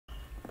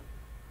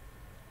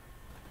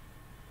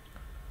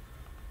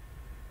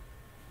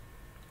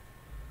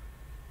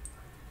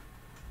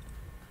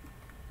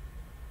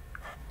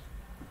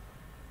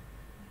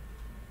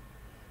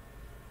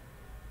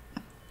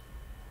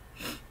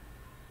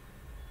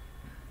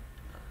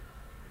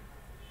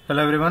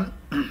Hello everyone,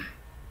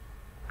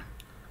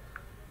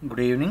 good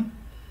evening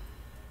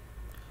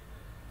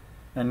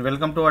and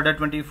welcome to Adda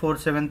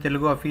 24/7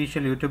 Telugu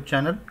official YouTube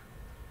channel.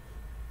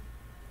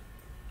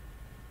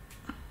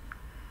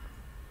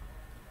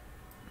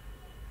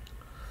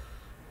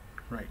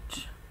 Right.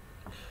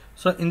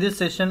 So in this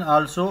session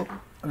also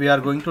we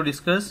are going to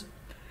discuss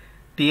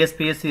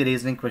Tspsc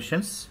reasoning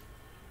questions.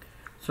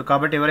 So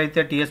kabatti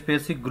evaraithe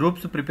Tspsc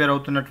groups prepare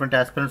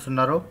avutunnatuvanti aspirants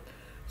unnaro,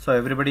 so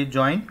everybody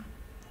join.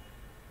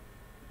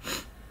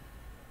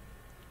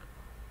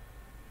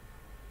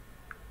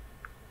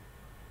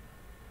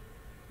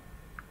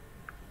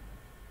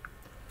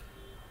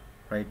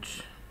 Right.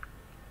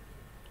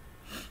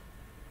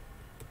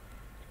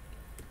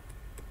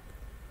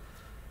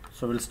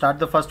 So we'll start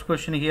the first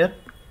question here.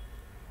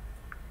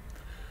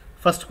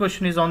 First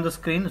question is on the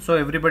screen.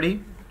 So everybody,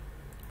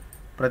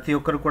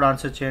 prati okkaru kuda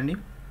answer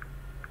cheyandi.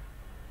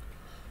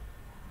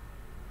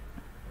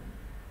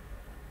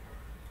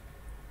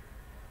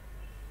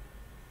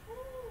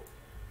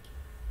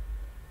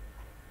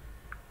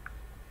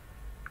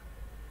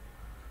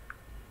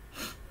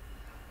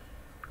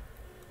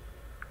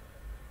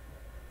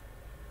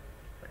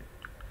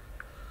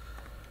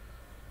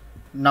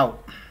 Now,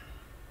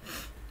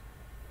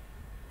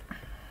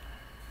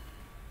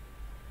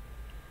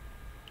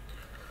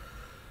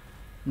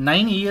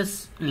 nine years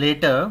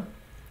later,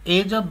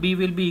 age of B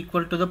will be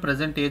equal to the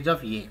present age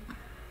of A.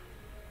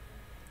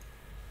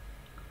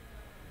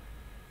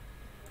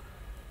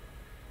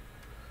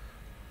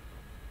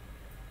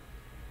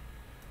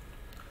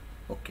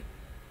 Okay.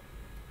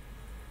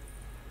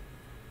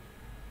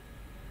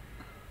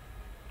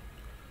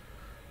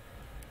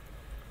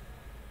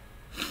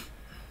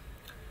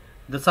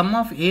 The sum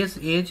of A's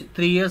age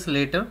 3 years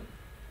later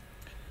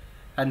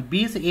and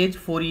B's age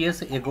 4 years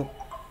ago,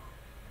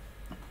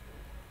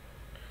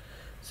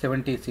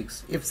 76.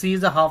 If C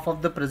is the half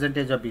of the present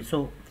age of B. So,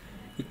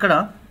 ikkada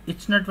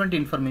ichchinatvanti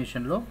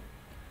information lo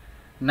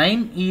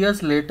 9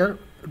 years later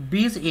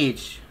B's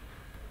age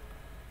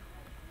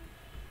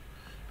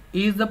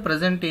is the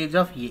present age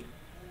of A.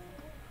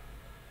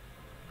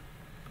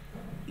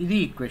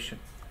 Idi equation.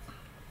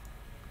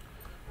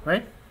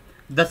 Right?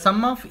 The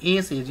sum of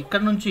A's age,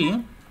 ikkada nunchi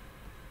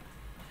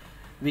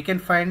we can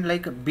find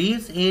like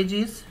B's age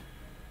is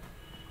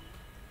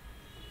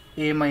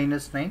A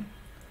minus 9.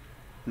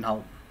 Now,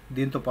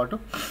 దీంతో పాటు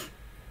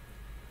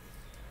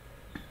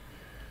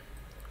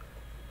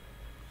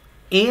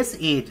A's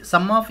age,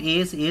 sum of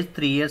A's age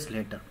 3 years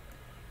later.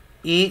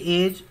 A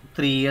age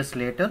 3 years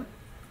later,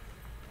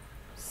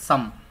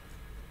 sum.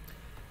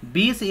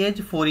 B's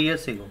age 4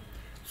 years ago.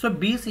 So,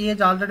 B's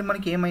age already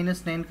మనకి A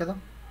minus 9 కదా,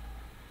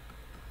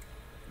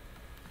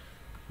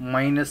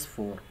 minus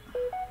 4.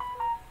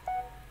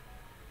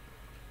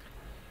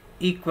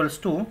 Equals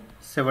to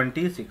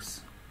 76.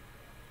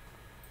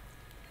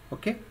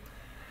 Okay.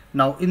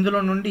 Now ఇందులో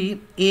నుండి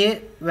A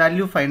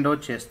value find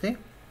out చేస్తే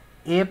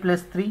A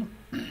plus 3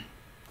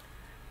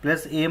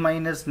 plus A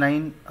minus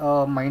 9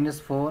 minus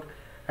 4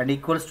 and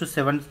equals to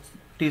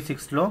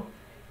 76 లో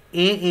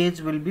A age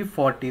will be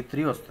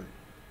 43 వస్తుంది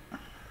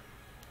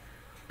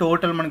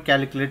total మనం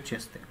calculate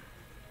చేస్తే.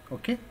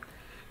 Okay,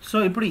 so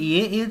ఇప్పుడు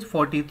A age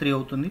 43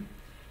 అవుతుంది.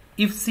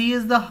 If C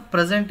is the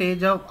present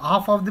age of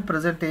half of the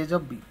present age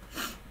of B.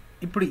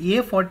 ఇప్పుడు A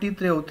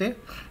 43 అవుతే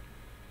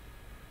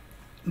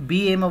B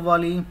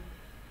ఏమవ్వాలి,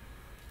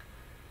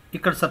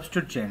 ఇక్కడ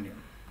సబ్స్టిట్యూట్ చేయండి.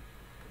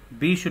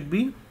 B should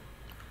be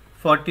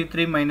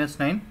 43 minus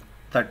 9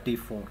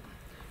 34.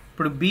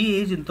 ఇప్పుడు B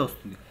ఏజ్ ఎంత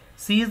వస్తుంది,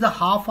 C is the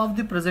half of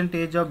the present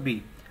age of B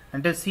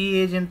అంటే C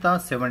age ఎంత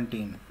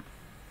 17.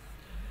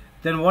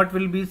 Then what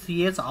will be C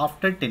age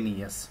after 10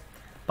 years,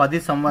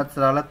 10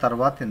 సంవత్సరాల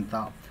తర్వాత ఎంత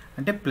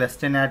అంటే ప్లస్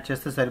 10 యాడ్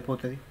చేస్తే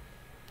సరిపోతుంది.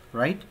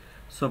 రైట్,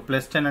 సో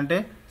ప్లస్ 10 అంటే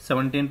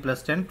 17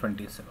 plus 10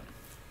 27.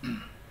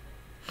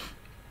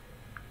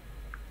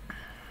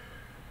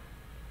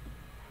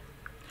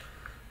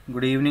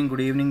 Good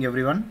evening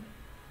everyone.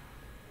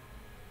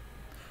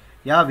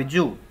 Yeah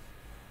Viju,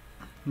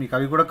 మీకు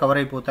అవి కూడా కవర్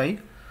అయిపోతాయి.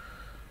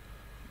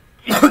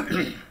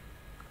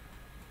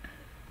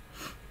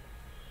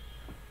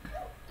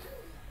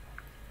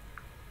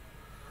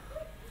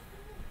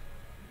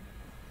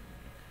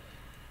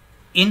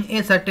 In a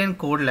certain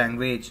code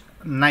language,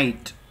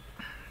 night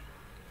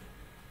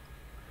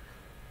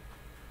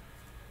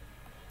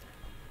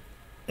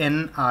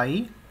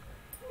NIGHT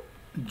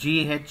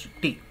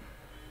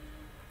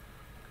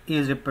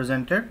is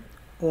represented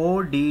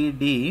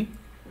ODDGM.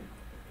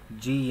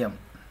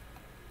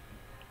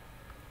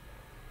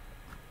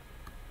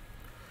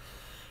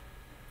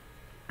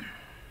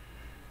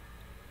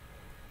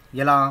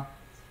 ఎలా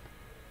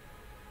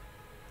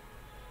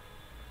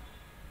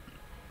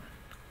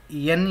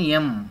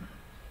NM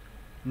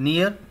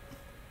నియర్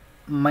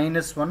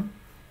 -1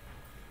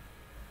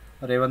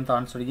 రేవంత్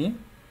ఆన్సర్ ये.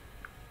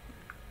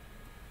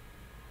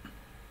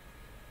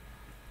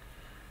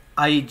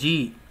 IG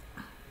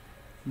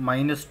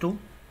 -2,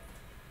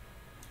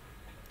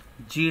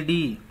 GD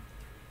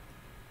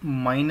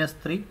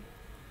 -3,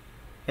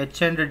 H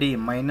and D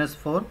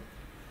 -4,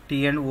 T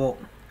and O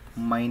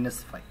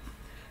 -5.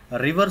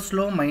 reverse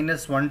లో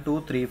minus 1 2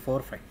 3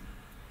 4 5,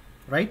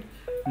 right?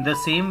 In the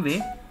same way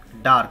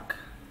dark,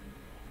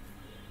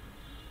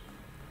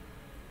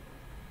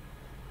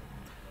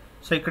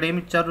 so ఇక్కడ ఏమి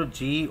ఇచ్చారు,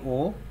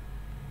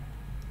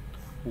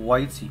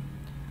 GOYC,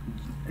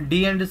 D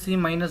and C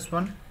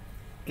 -1,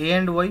 A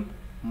and Y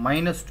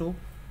 -2,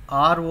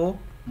 RO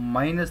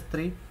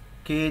 -3,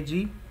 KG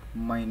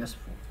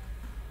 -4.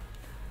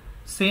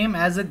 Same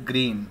as a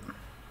green.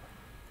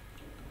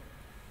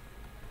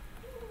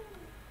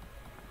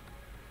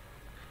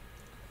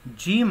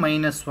 G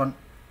 -1,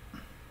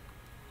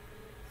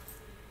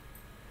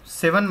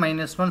 7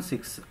 -1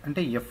 6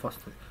 అంటే F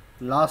వస్తుంది.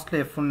 లాస్ట్లో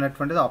F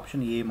ఉన్నటువంటిది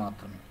option A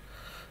మాత్రమే.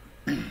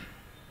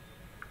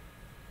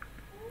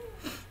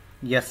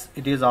 Yes,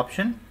 it is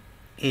option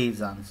A is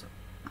answer.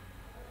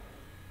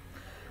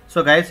 So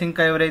guys,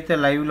 ఇంకా ఎవరైతే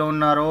లైవ్ లో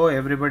ఉన్నారో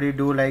everybody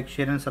do like,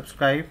 share and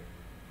subscribe.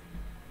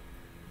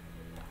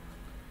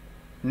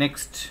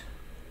 Next,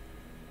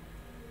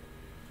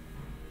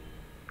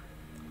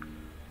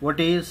 what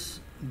is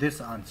this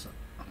answer?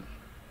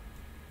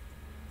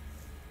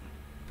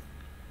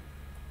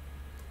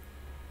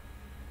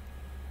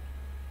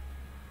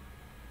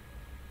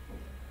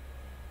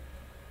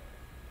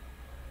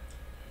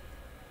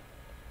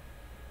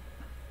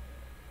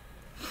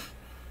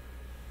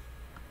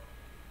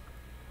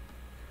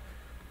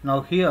 Now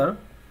here,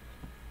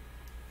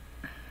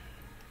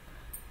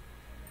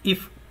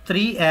 if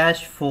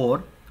 3-4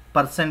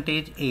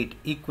 percentage 8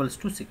 equals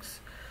to 6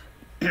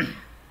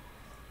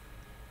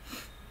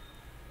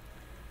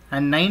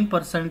 and 9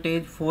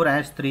 percentage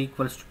 4-3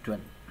 equals to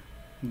 12,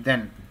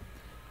 then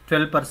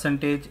 12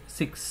 percentage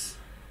 6.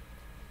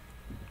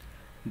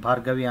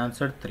 Bhargavi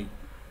answered 3.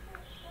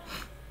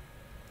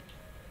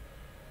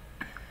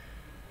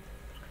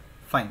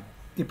 Fine.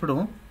 ఇప్పుడు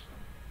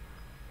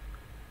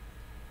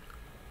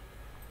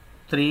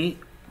 3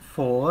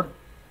 4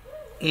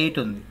 8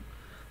 ఉంది.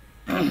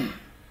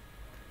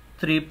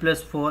 3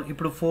 + 4,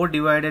 ఇప్పుడు 4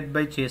 divided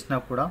by చేసినా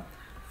కూడా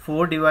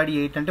 4 divide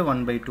 8 అంటే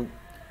 1/2.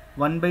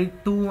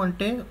 1/2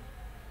 అంటే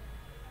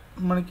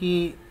మనకి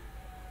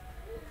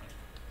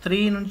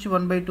 3 నుంచి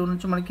 1/2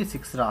 నుంచి మనకి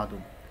 6 రాదు.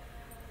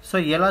 సో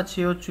ఎలా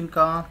చేయొచ్చు,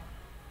 ఇంకా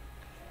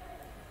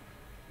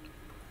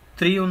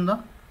 3 ఉందా,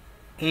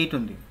 8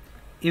 ఉంది,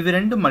 ఇవి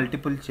రెండు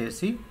మల్టిపుల్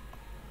చేసి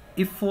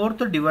ఈ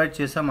 4తో డివైడ్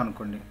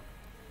చేసామనుకోండి,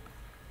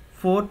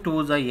 4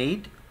 2s are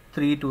 8,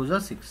 3 2s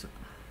are 6,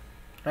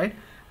 right?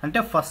 అంటే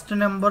first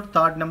number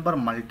third number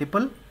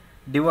multiple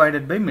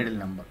divided by middle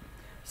number.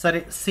 సరే,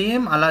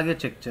 సేమ్ అలాగే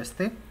చెక్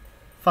చేస్తే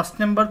first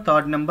number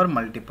third number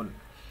multiple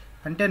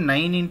అంటే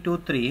 9 ×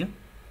 3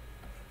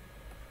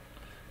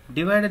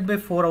 డివైడెడ్ బై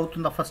 4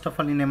 అవుతుందా ఫస్ట్ ఆఫ్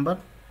ఆల్ ఈ నెంబర్?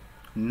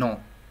 నో.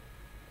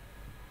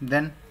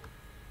 దెన్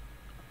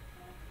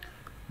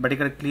బట్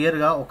ఇక్కడ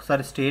క్లియర్గా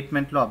ఒకసారి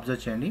స్టేట్మెంట్లో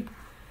అబ్జర్వ్ చేయండి.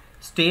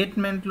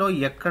 స్టేట్మెంట్లో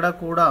ఎక్కడ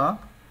కూడా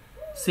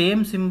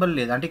సేమ్ సింబల్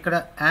లేదు. అంటే ఇక్కడ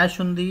యాష్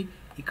ఉంది,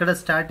 ఇక్కడ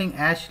స్టార్టింగ్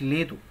యాష్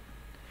లేదు.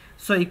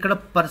 సో ఇక్కడ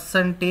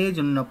పర్సంటేజ్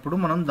ఉన్నప్పుడు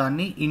మనం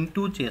దాన్ని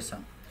ఇంటూ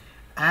చేసాం,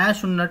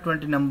 యాష్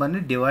ఉన్నటువంటి నెంబర్ని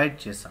డివైడ్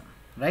చేసాం,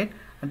 రైట్?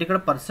 అంటే ఇక్కడ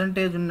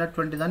పర్సంటేజ్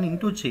ఉన్నటువంటి దాన్ని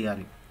ఇంటూ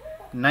చేయాలి.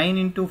 9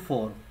 ×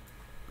 4,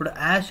 ఇప్పుడు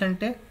యాష్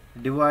అంటే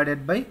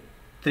డివైడెడ్ బై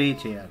 3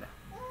 చేయాలి.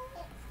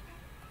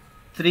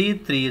 3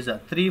 3s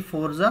 3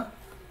 4s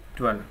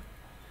 12.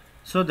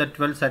 So the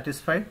 12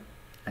 satisfied.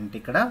 అంటే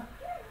ఇక్కడ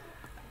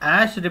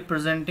ash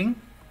representing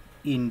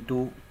into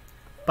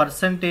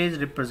percentage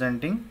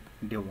representing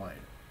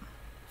divide,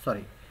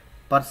 sorry,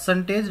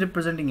 percentage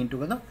representing into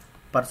kada,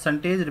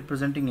 percentage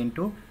representing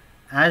into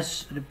as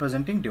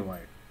representing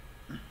divide,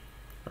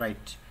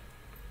 right?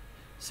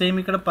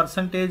 Same ikkada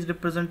percentage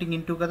representing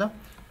into kada,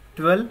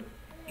 12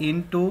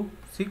 into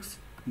 6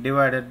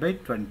 divided by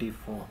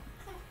 24.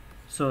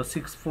 So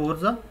 6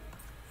 4s are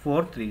 4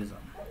 3s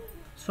are,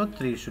 so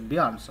 3 should be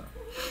answer.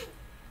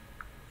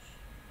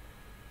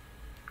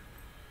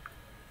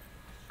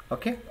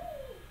 Okay,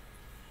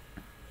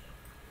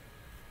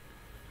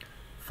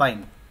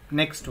 fine.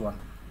 Next one.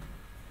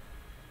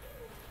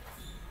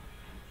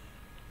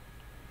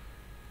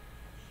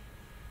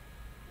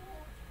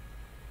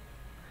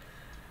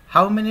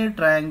 How many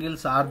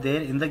triangles are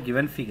there in the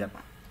given figure?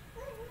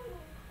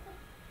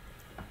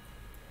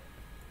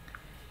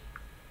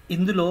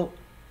 ఇందులో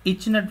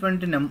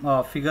ఇచ్చినటువంటి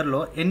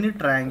ఫిగర్లో ఎన్ని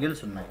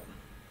triangles ఉన్నాయి?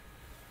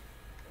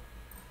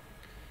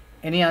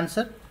 Any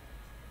answer?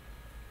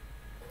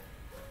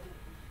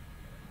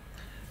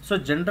 So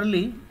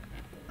generally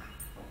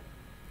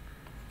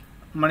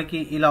మనకి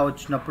ఇలా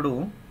వచ్చినప్పుడు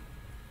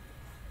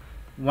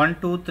 1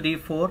 2 3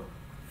 4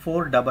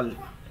 4 double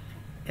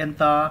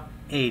ఎంత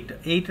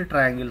 8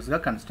 ట్రయాంగిల్స్గా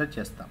consider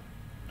చేస్తాం,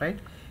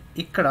 right?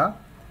 ఇక్కడ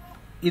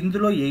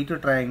ఇందులో 8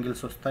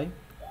 ట్రయాంగిల్స్ వస్తాయి,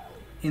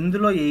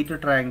 ఇందులో 8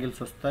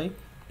 ట్రయాంగిల్స్ వస్తాయి,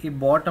 ఈ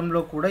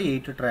బాటంలో కూడా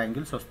 8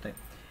 ట్రయాంగిల్స్ వస్తాయి.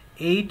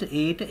 8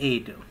 8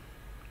 8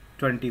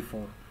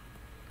 24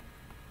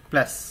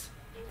 plus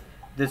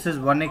this is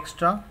 1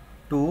 extra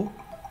 2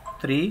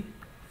 3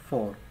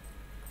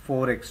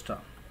 4 extra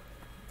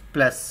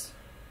plus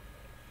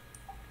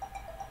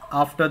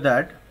after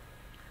that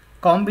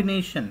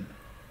combinational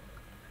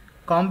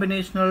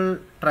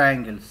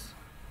triangles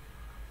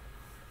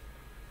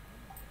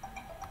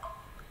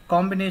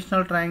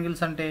combinational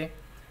triangles అంటే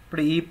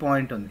ఇప్పుడు ఈ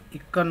పాయింట్ ఉంది,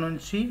 ఇక్కడ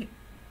నుంచి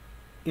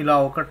ఇలా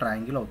ఒక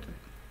ట్రయాంగిల్ అవుతుంది,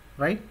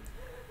 రైట్.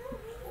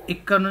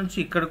 ఇక్కడ నుంచి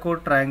ఇక్కడికి ఒక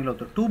ట్రయాంగిల్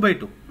అవుతుంది,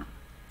 2x2,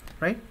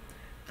 రైట్.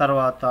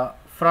 తర్వాత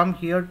from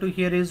here to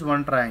hear is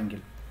 1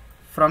 triangle,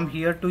 from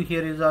here to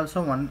hear is also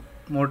 1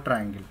 more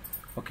triangle,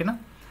 ఓకేనా.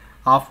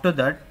 ఆఫ్టర్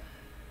దట్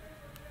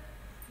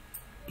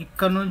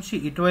ఇక్కడ నుంచి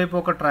ఇటువైపు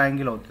ఒక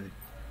ట్రయాంగిల్ అవుతుంది,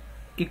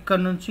 ఇక్కడ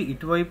నుంచి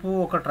ఇటువైపు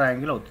ఒక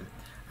ట్రయాంగిల్ అవుతుంది.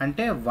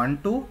 అంటే 1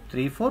 2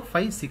 3 4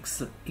 5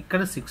 6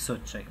 ఇక్కడ 6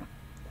 వచ్చాయి.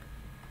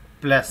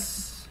 ప్లస్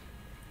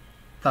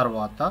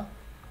తర్వాత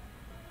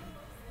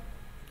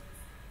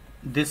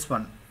this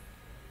one,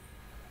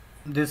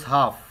 this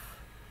half,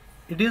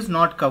 it is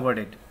not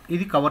covered it,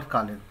 ఇది కవర్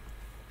కాలేదు.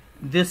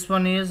 This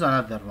one is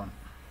another one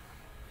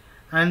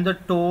and the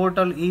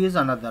total is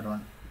another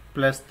one,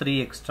 plus 3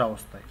 extra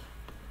వస్తాయి.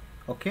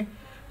 ఓకే,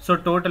 సో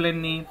టోటల్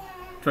ఎన్ని,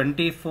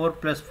 24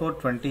 + 4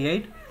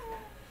 28,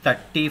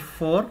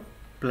 34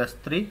 +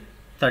 3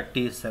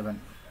 37.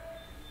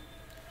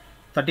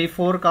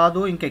 34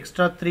 కాదు, ఇంక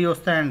ఎక్స్ట్రా 3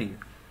 వస్తాయండి.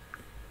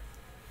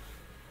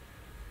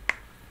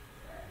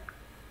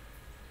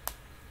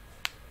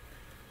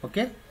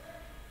 ఓకే,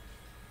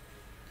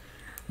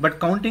 బట్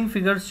కౌంటింగ్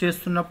ఫిగర్స్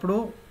చేస్తున్నప్పుడు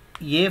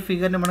ఏ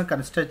ఫిగర్ని మనం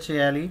construct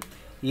చేయాలి,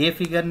 ఏ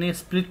ఫిగర్ని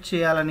స్ప్లిట్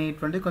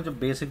చేయాలనేటువంటిది కొంచెం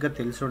బేసిక్గా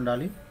తెలిసి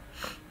ఉండాలి.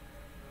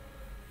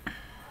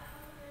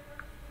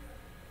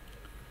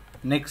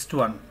 నెక్స్ట్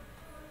వన్,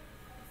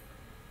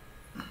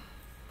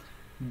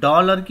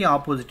 డాలర్కి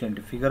ఆపోజిట్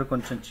ఏంటి, ఫిగర్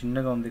కొంచెం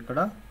చిన్నగా ఉంది ఇక్కడ,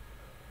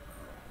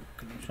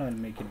 ఒక్క నిమిషం,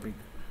 I make it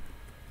big.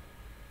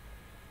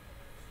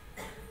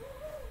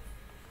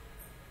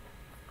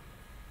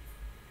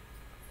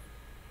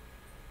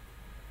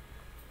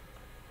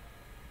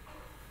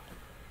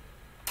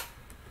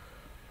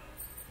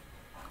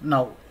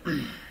 Now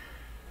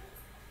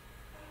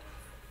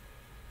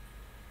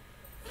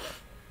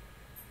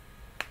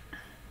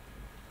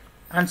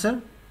answer,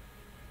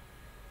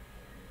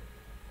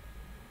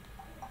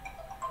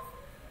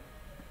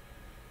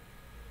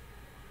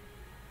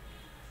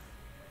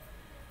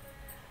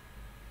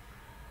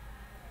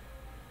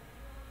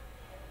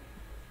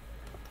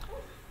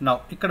 now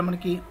ఇక్కడ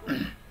మనకి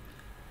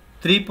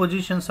 3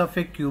 positions of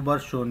a cube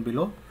are shown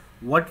below.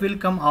 What will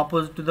come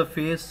opposite to the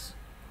face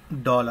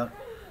dollar?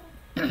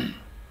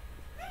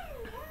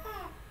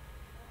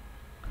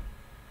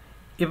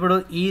 ఇప్పుడు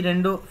ఈ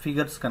రెండు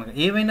ఫిగర్స్ కనుక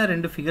ఏవైనా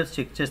రెండు ఫిగర్స్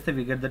చెక్ చేస్తే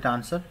we get that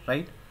answer,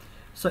 right.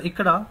 So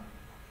ఇక్కడ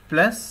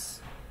plus,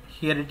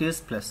 here it is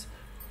plus,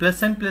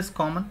 plus and plus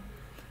common.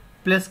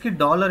 ప్లస్కి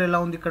dollar ఎలా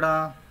ఉంది ఇక్కడ,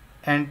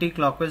 anti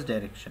clock wise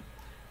direction,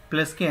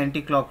 ప్లస్కి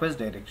anti clock wise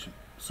direction,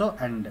 so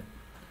and,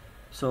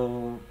 so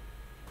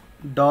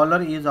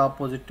dollar is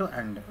opposite to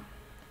and.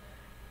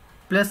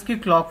 ప్లస్కి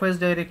clock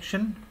wise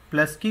direction,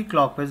 ప్లస్కి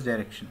clock wise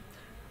direction,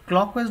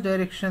 clock wise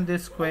direction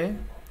this way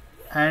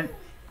and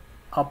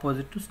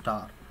opposite to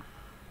star.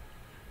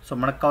 So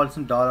మనకు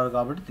కావాల్సిన dollar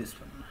కాబట్టి this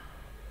one,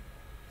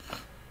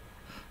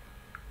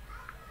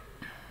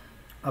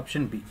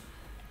 option B,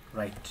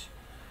 right.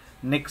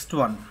 Next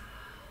one,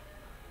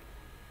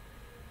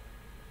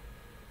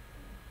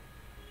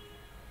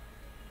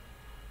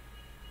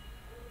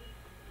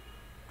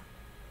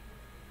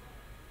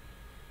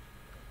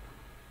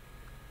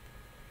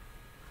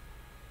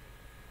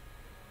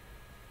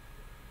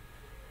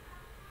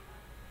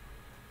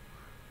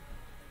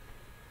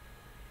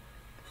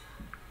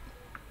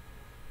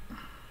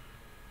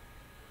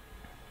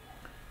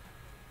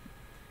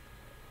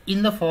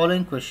 in the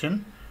following question,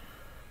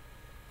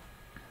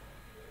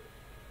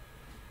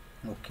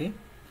 okay,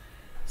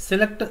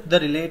 select the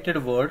related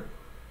word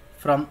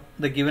from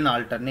the given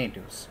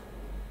alternatives.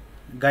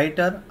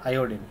 Goiter,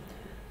 iodine.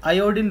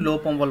 Iodine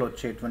lopam valla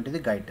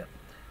vacchetuvantiది goiter.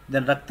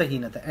 Then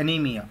raktaheenata,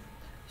 anemia.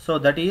 So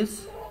that is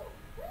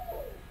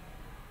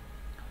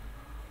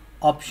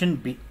option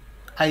B,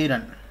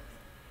 iron.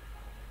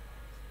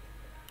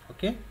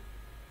 Okay,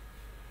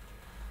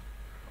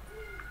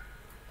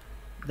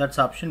 that's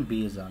option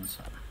B is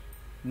answer.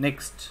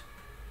 Next,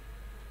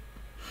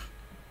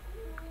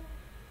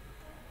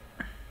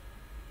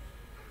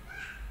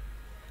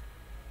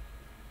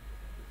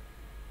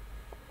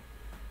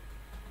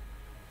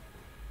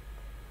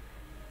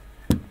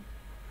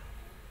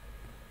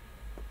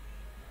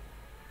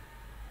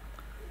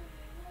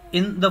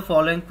 in the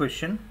following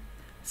question,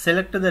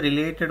 select the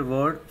related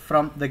word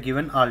from the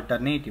given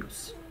alternatives.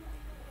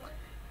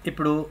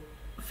 ఇప్పుడు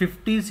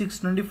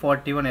 56 నుండి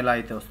 41 ఎలా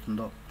అయితే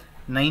వస్తుందో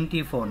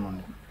 94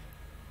 నుండి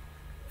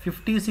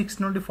 56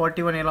 నుండి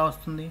 41 ఎలా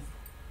వస్తుంది,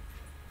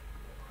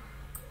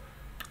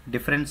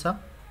 డిఫరెన్సా,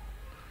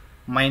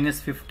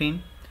 -15,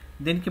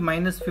 దీనికి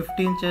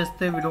 -15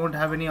 చేస్తే we don't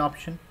have any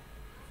option.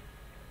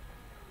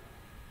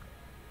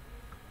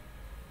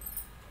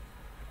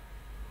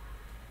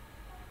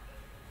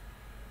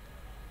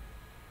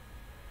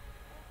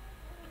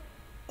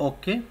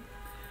 Okay,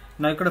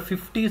 నా ఇక్కడ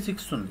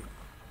 56 ఉంది,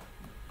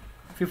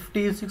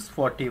 56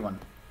 41,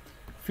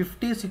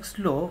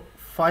 56లో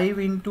 5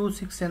 into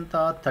 6 ఎంత,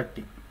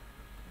 30,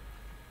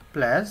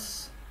 ప్లస్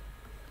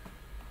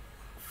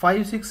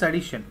 5 6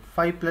 అడిషన్,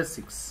 5 +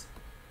 6,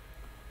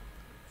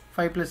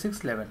 5 + 6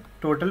 11,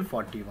 టోటల్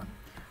 41.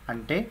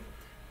 అంటే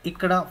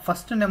ఇక్కడ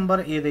ఫస్ట్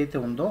నెంబర్ ఏదైతే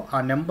ఉందో ఆ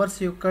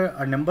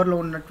నెంబర్లో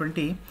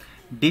ఉన్నటువంటి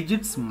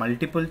డిజిట్స్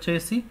మల్టిపుల్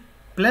చేసి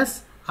ప్లస్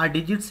ఆ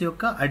డిజిట్స్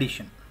యొక్క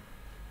అడిషన్.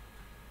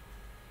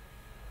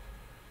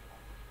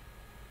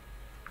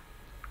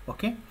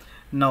 ఓకే,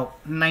 నౌ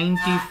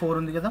 94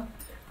 ఉంది కదా,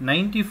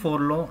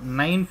 94లో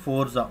 9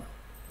 4s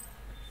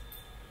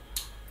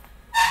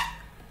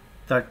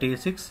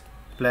 36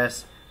 plus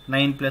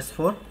 9 +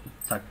 4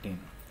 13.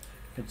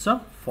 It's a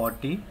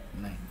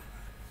 49.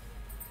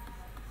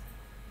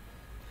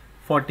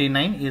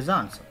 49 is the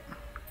answer.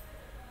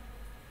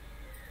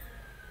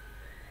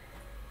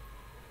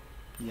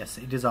 Yes,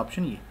 it is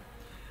option A.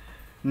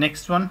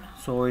 Next one,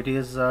 so it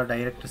is a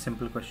direct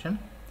simple question.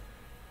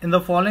 In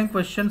the following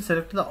question,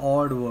 select the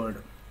odd word.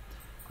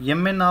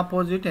 MN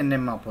opposite,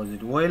 NM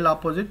opposite, OL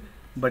opposite,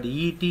 but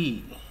ET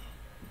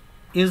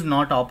is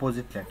not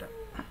opposite letter.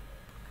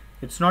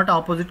 It's not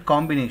opposite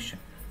combination.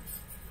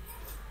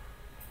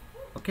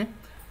 Okay,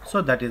 so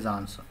that is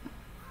answer.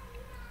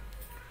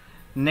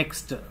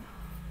 Next,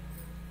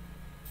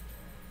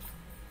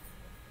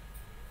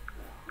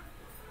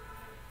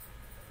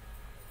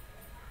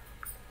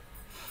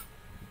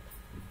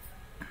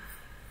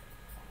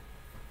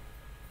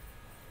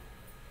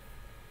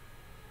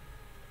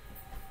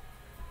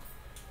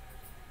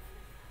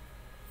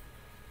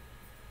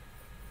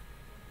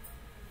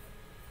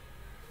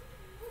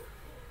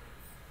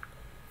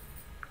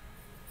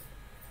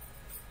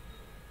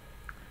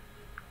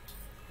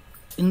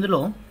 ఇందులో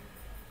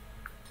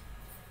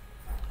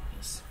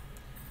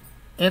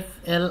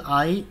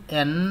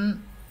FLIN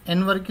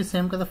వరకు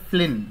same కదా,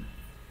 Flynn.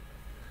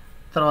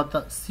 తర్వాత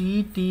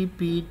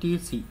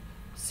CTPTC,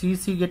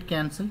 CC get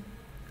cancel,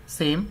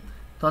 same.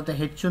 తర్వాత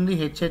H ఉంది,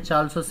 HH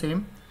also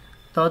same.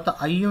 తర్వాత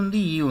I ఉంది,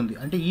 E ఉంది,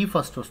 అంటే E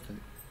ఫస్ట్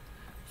వస్తుంది.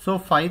 సో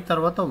 5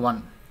 తర్వాత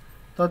 1.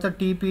 తర్వాత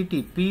TPT,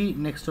 P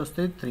నెక్స్ట్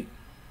వస్తుంది 3,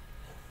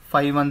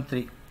 5 1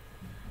 3.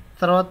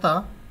 తర్వాత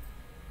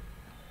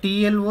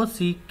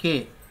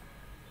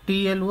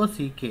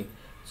TLOCK,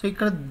 సో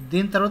ఇక్కడ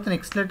దీని తర్వాత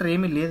నెక్స్ట్ లెటర్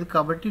ఏమీ లేదు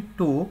కాబట్టి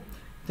 2,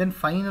 దెన్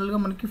ఫైనల్గా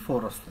మనకి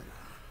 4 వస్తుంది.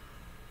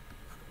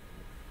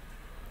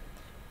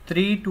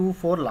 3 2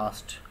 4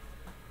 last.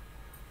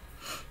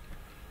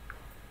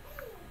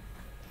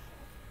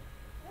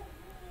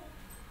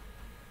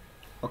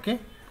 Okay,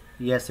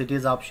 yes, it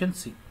is option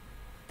C.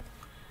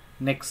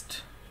 Next,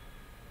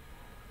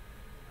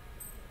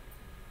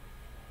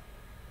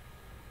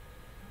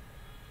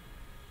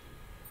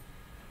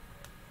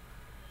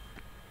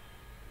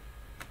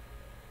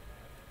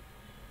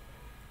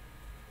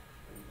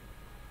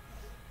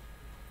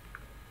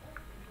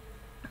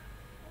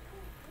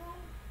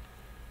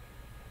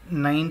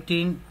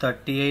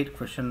 $1938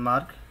 question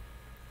mark,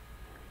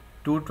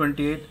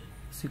 228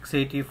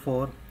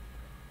 684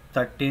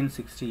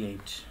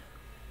 1368.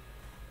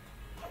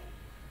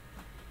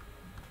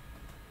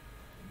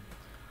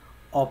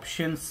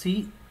 Option C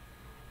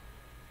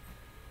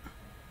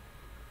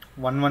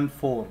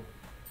 114.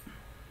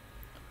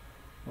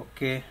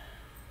 Okay,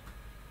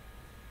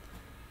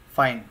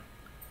 fine.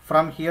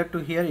 From here to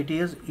here it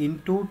is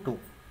into 2.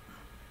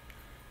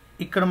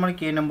 ఇక్కడ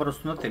మనకి ఏ నెంబర్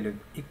వస్తుందో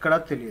తెలియదు, ఇక్కడ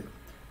తెలియదు.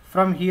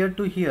 From here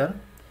to here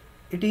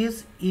it is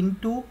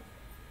into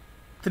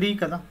 3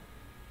 kada,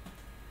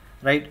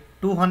 right?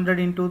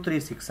 200 into 3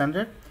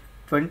 600,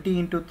 20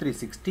 into 3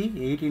 60,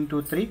 8 into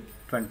 3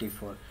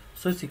 24,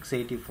 so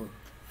 684.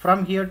 From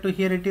here to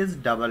here it is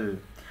double,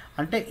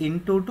 అంటే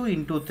into 2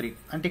 into 3,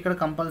 అంటే ఇక్కడ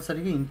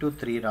కంపల్సరీగా into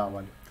 3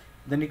 రావాలి,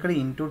 దెన్ ఇక్కడ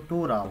into 2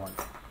 రావాలి.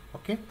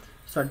 ఓకే,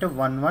 సో అంటే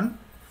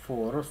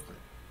 114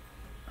 వస్తుంది.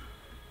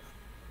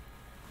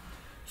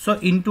 So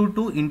into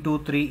 2 into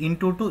 3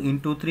 into 2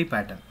 into 3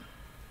 pattern.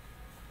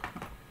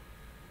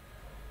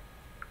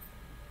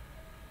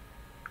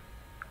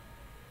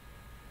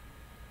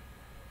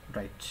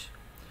 Right,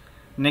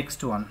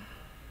 next one.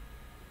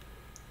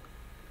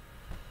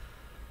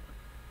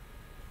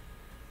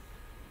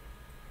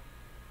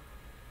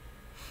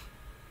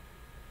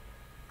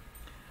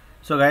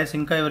 So guys,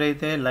 ఇంకా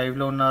ఎవరైతే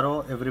లైవ్లో ఉన్నారో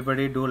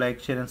everybody do like,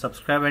 share and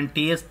subscribe. And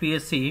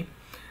TSPSC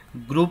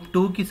group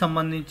 2కి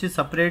సంబంధించి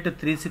సపరేట్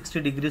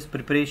 360 degrees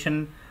ప్రిపరేషన్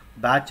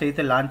బ్యాచ్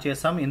అయితే లాంచ్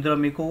చేస్తాం. ఇందులో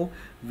మీకు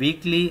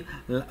వీక్లీ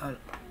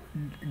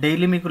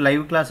డైలీ మీకు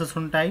లైవ్ క్లాసెస్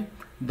ఉంటాయి,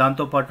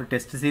 దాంతోపాటు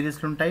టెస్ట్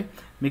సిరీస్లు ఉంటాయి,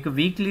 మీకు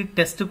వీక్లీ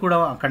టెస్ట్ కూడా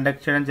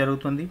కండక్ట్ చేయడం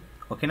జరుగుతుంది.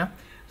 ఓకేనా?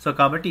 సో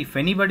కాబట్టి if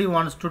anybody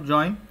wants to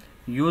join,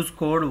 use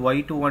code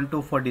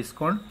Y212 for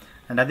discount.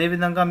 And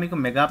అదేవిధంగా మీకు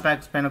మెగా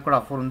ప్యాక్స్ పైన కూడా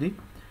ఆఫర్ ఉంది.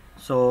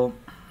 సో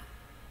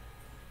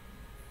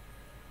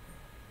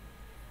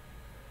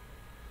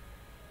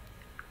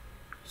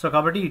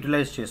కాబట్టి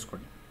యూటిలైజ్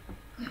చేసుకోండి.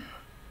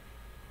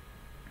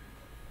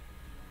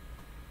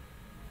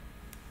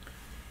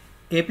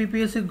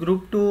 APPSC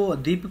గ్రూప్ 2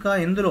 దీపిక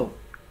ఇందులో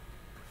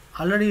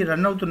already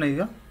run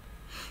అవుతున్నాయిగా.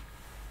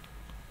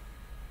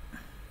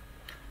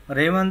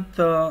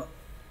 Revanth,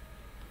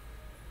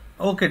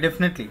 okay,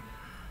 definitely.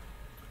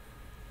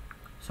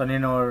 So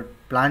నేను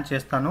ప్లాన్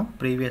చేస్తాను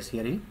previous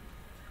year.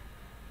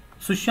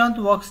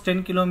 Sushant wax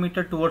 10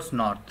 kilometers towards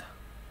north.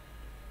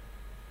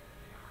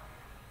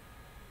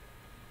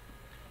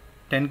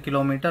 10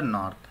 km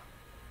north.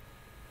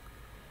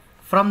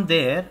 From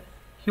there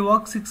he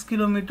walked 6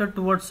 km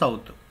towards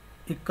south.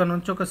 ఇక్కడ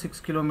నుంచి ఒక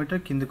 6 km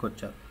కిందికి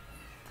వచ్చారు,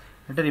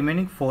 అంటే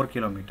remaining 4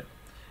 km.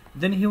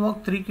 Then he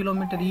walked 3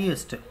 km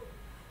east.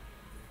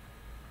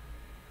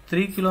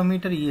 3 km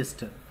east.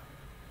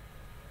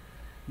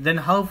 Then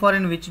how far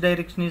in which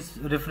direction is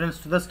reference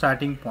to the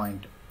starting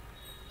point?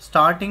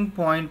 Starting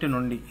point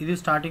నుండి, ఇది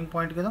starting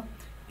point కదా,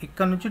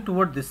 ఇక్కడ నుంచి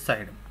టువర్డ్ దిస్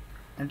సైడ్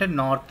అంటే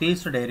నార్త్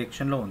ఈస్ట్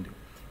డైరెక్షన్లో ఉంది.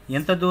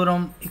 ఎంత దూరం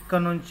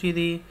ఇక్కడ నుంచి?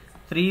 ఇది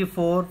 3,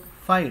 4,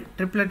 5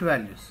 triplet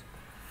values,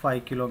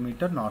 5 km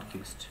north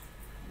east.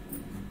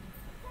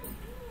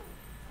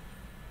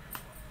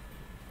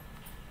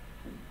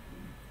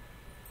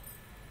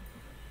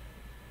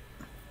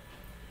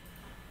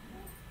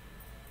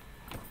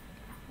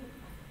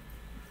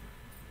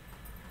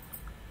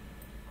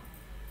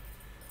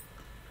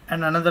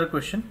 And another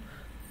question.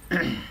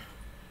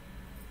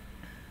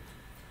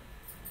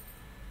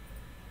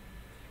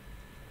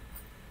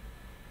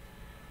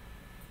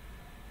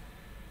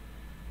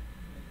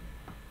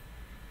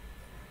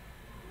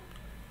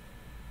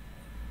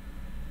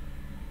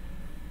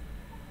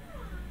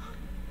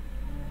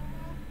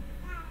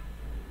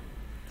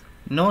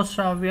 No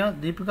శ్రావ్య,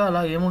 దీపిక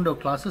అలా ఏముండవు,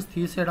 క్లాసెస్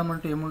తీసేయడం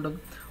అంటూ ఏముండదు.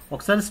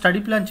 ఒకసారి స్టడీ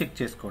ప్లాన్ చెక్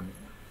చేసుకోండి,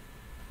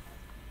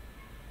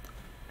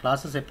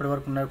 క్లాసెస్ ఎప్పటి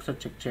వరకు ఉన్నాయో ఒకసారి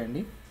చెక్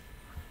చేయండి.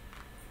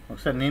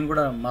 ఒకసారి నేను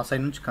కూడా మా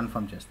సైడ్ నుంచి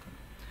కన్ఫర్మ్ చేస్తాను.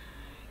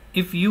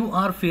 If you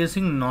are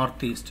facing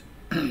north east,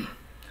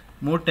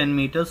 move 10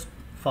 meters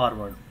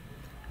forward.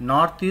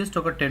 North east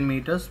ఒక 10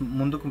 meters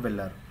ముందుకు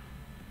వెళ్ళారు.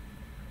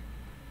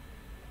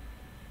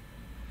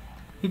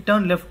 ఈ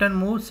టర్న్ లెఫ్ట్ అండ్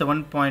మూవ్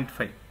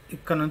 7.5,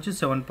 ఇక్కడ నుంచి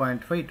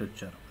 7.5 ఇటు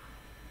వచ్చారు.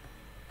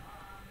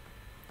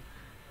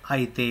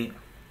 అయితే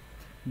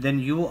then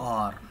you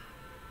are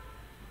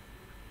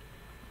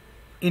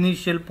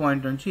initial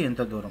point నుంచి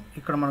ఎంత దూరం?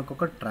 ఇక్కడ మనకు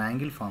ఒక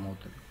ట్రయాంగిల్ ఫామ్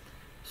అవుతుంది.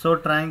 సో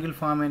ట్రయాంగిల్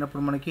ఫామ్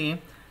అయినప్పుడు మనకి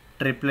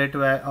ట్రిప్లెట్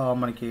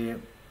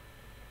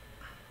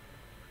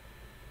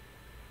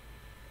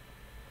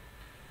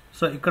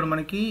సో ఇక్కడ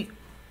మనకి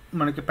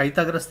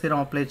పైథాగరస్ థీరం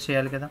అప్లై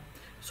చేయాలి కదా.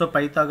 సో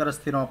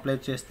పైథాగరస్ థీరం అప్లై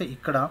చేస్తే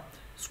ఇక్కడ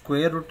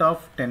square root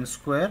of 10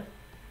 square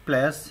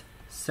plus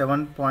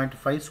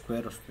 7.5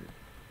 square వస్తుంది.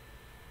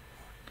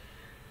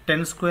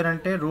 10 square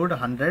అంటే రూట్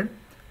 100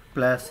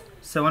 ప్లస్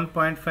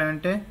 7.5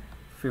 అంటే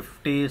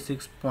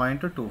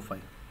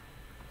 56.25.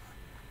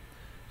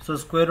 So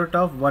square root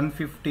of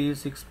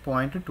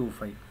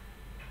 156.25.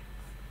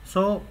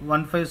 So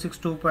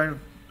 156.2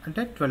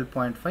 అంటే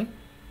 12.5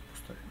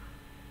 వస్తుంది.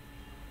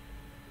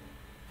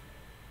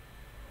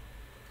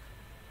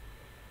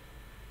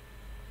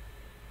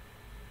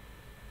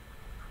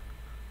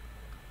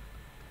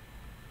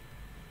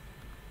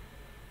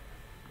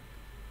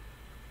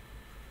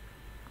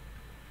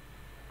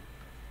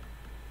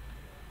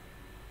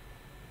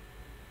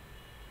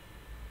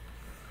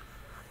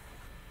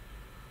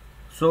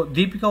 సో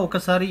దీపిక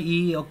ఒకసారి ఈ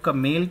యొక్క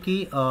మెయిల్కి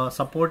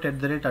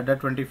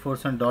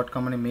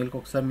support@adda24/com అనే మెయిల్కి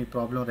ఒకసారి మీ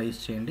ప్రాబ్లం రైజ్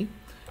చేయండి.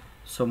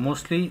 So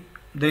mostly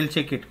they will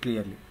check it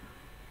clearly.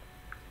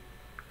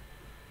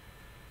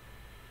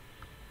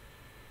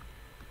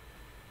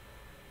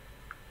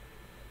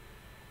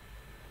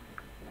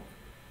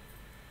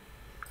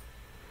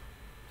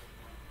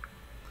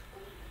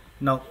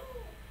 Now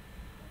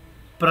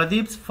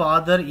Pradeep's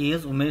father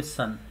is Umesh's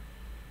son.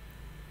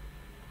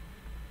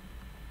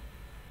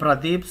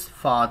 Pradeep's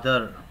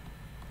father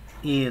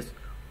is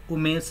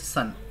Umesh's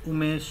son.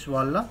 Umesh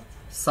వాళ్ళ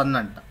సన్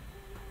అంట.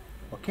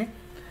 Okay.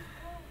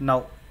 Now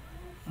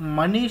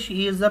Manish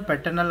is the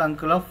paternal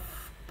uncle of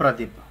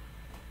Pradeep.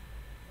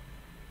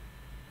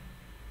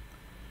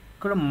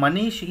 ఇక్కడ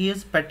Manish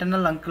is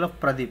paternal uncle of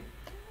Pradeep.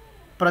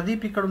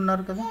 Pradeep ఇక్కడ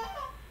ఉన్నారు కదా.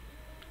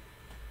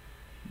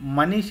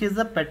 Manish is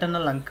the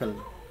paternal uncle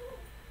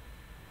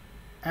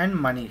and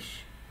Manish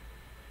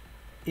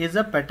is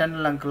the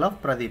paternal uncle of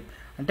Pradeep,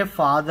 అంటే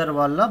father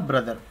వాళ్ళ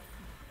brother.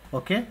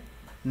 Okay.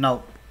 Now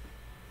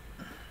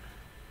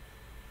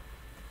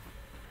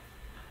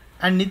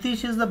and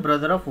Nitish is the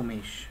brother of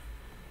Umesh.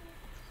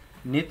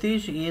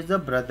 Nitish is the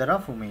brother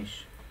of Umesh.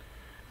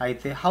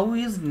 అయితే how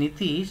is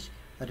Nitish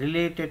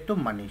related to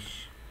Manish?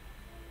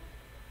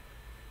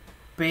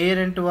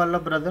 Parent వాళ్ళ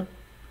brother,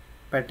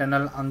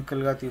 paternal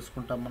అంకుల్గా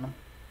తీసుకుంటాం మనం.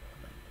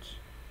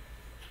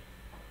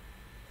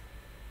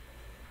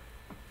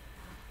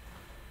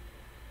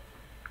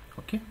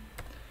 Okay.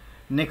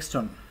 Next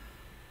one.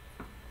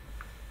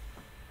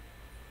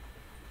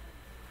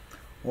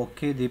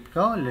 Okay Deepika,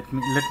 let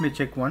me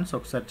check once.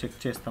 ఒకసారి check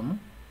చేస్తాము.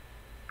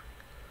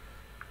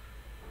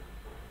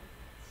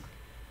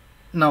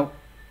 Now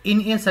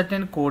in a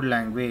certain code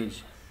language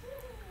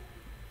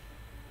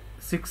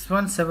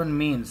 617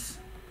 means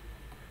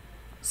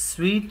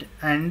sweet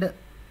and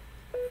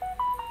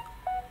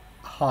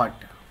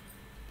hot.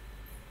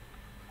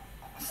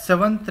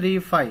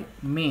 735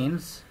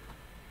 means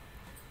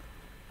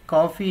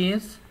coffee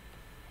is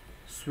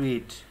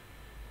sweet.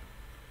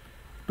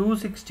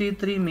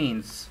 263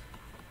 means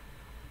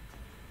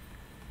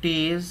tea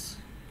is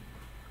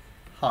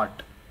hot.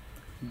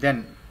 Then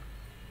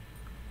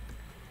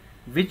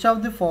which of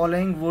the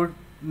following would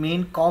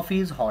mean coffee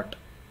is hot.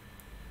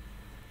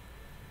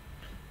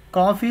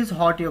 Coffee is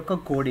hot యొక్క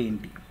code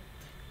ఏంటి?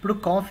 ఇప్పుడు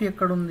coffee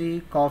ఎక్కడుంది?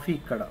 Coffee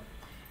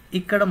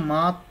ఇక్కడ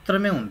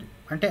మాత్రమే ఉంది.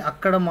 అంటే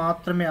అక్కడ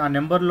మాత్రమే ఆ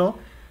నెంబర్లో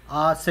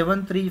ఆ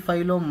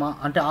 735లో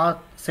అంటే ఆ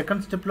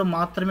సెకండ్ స్టెప్లో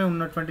మాత్రమే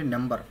ఉన్నటువంటి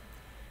నెంబర్.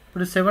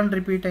 ఇప్పుడు 7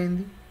 రిపీట్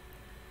అయింది,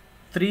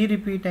 3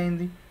 రిపీట్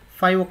అయింది,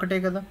 5 ఒకటే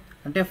కదా,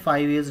 అంటే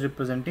 5 ఈజ్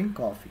రిప్రజెంటింగ్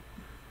కాఫీ.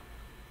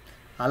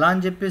 అలా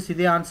అని చెప్పేసి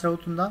ఇదే ఆన్సర్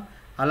అవుతుందా?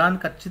 అలా అని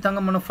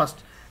ఖచ్చితంగా మనం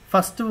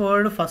first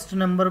word first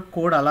number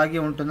code అలాగే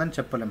ఉంటుందని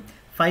చెప్పలేం.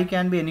 5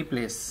 can be any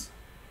place.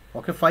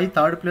 Okay, 5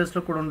 third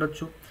ప్లేస్లో కూడా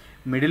ఉండొచ్చు,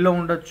 మిడిల్లో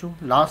ఉండొచ్చు,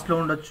 లాస్ట్లో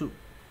ఉండొచ్చు.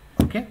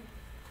 ఓకే,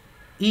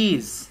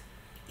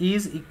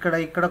 ఈజ్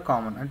ఇక్కడ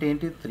కామన్ అంటే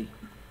ఏంటి? 3.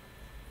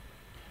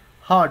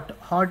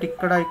 హాట్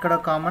ఇక్కడ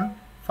కామన్,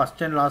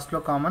 ఫస్ట్ అండ్ లాస్ట్లో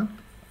కామన్.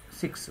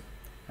 6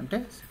 అంటే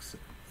 6,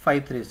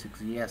 5 3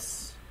 6. Yes.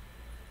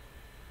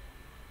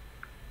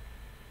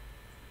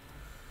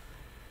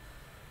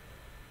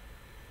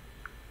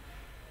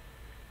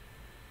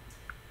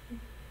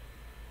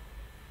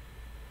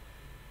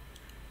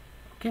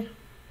 Okay,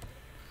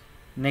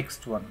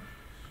 next one.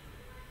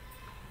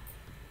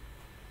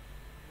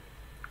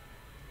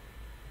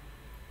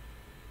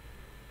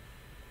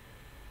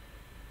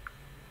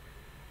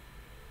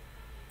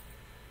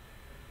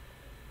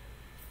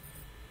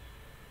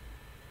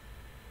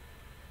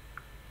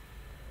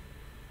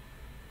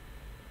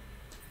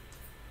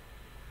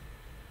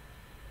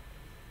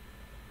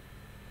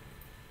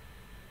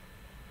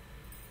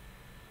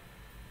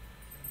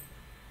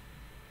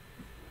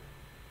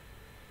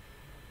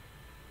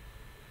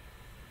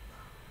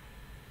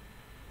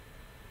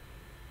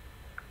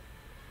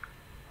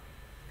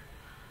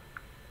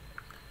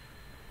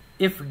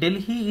 If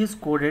Delhi is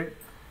coded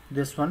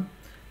this one,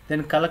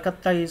 then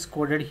Calcutta is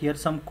coded here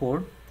some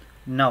code.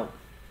 Now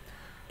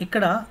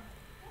ఇక్కడ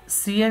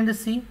C and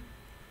C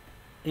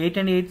 8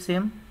 and 8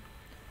 same,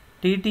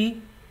 TT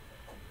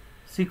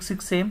 6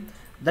 6 same.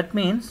 That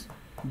means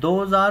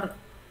those are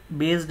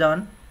based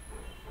on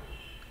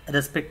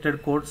respected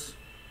codes.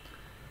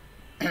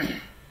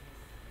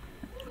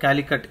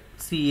 Calicut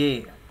CA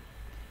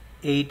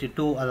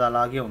 82 అది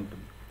అలాగే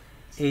ఉంటుంది,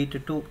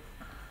 82,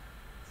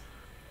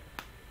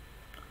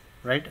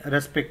 right?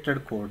 Respected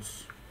codes.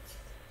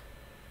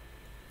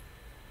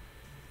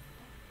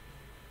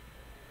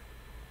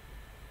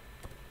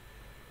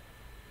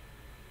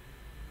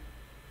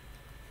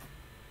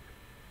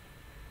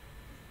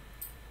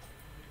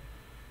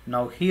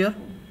 Now here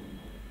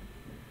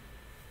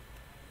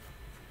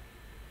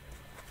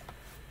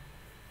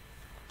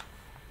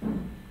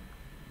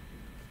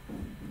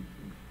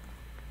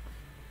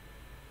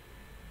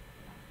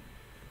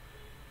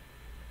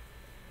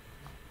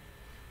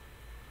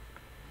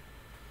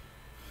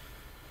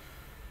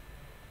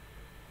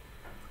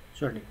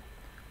చూడండి,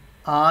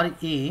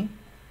 RE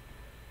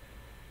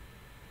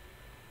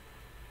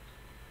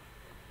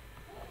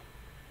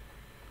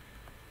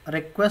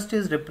request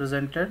is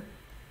represented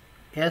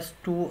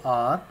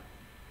S2R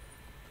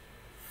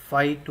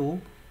 52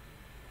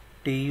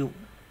 TU.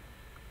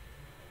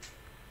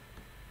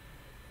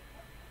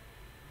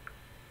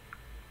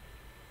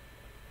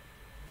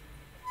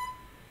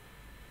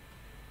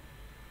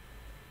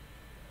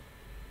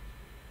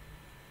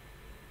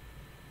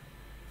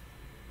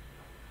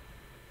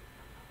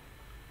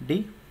 D.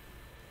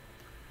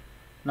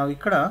 Now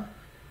ఇక్కడ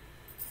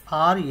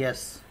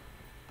RS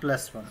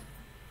plus 1,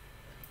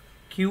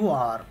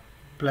 QR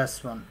plus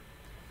 1,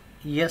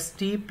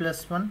 ST plus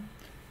 1,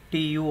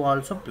 TU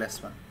also plus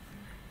 1.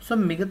 So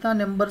మిగతా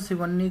numbers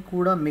ఇవన్నీ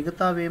కూడా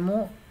మిగతావేమో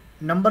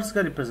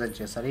నెంబర్స్గా represent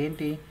చేస్తారు.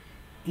 ఏంటి?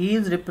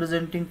 Is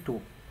representing 2.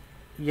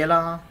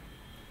 ఎలా?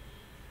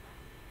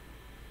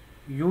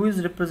 U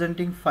is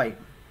representing 5,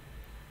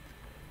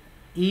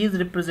 is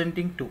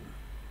representing 2.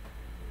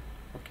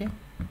 Okay,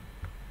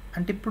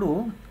 అంటే ఇప్పుడు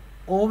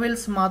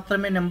ఓవెల్స్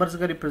మాత్రమే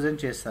నెంబర్స్గా రిప్రజెంట్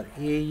చేస్తారు.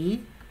 AE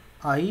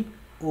I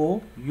O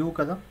U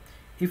కదా.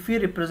 If you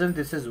represent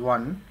this is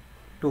 1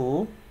 2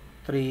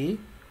 3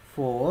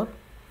 4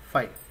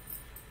 5,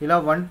 ఇలా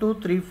 1 2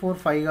 3 4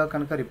 5గా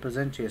కనుక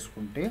రిప్రజెంట్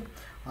చేసుకుంటే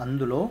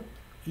అందులో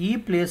ఈ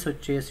ప్లేస్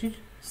వచ్చేసి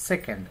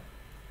second,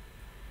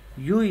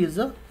 U is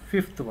a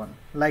fifth one,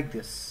 like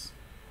this.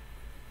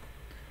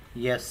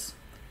 Yes,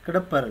 ఇక్కడ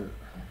పర్ల్.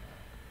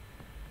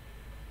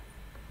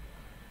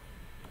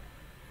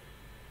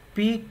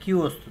 PQ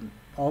వస్తుంది.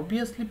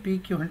 ఆబ్వియస్లీ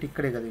PQ అంటే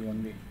ఇక్కడే కదా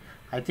ఉంది.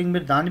 ఐ థింక్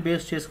మీరు దాన్ని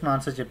బేస్ చేసుకుని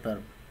ఆన్సర్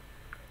చెప్పారు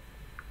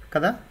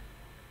కదా.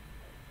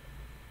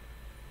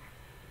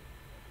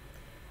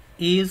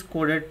 E is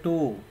coded to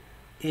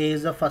A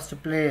is the first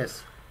place,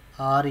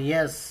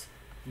 RS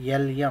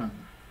LM.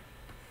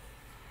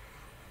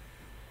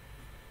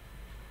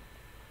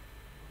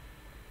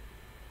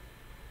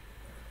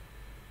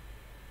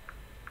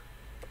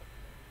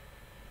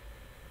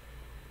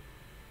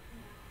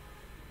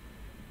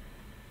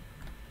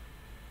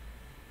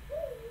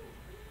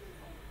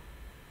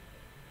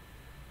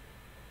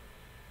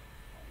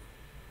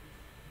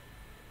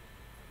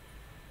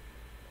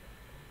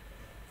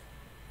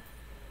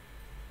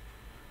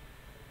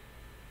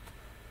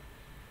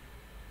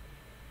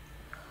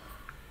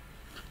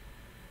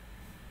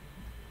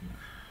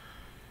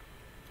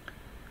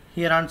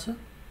 Here answer.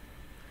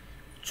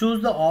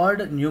 Choose the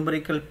odd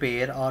numerical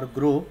pair or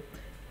group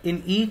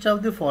in each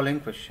of the following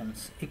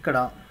questions.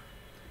 Ikkada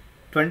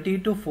 20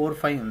 to 4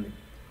 5 undi.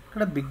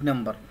 Ikkada big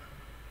number.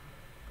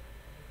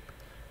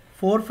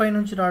 4 5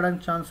 nunchi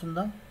radaniki chance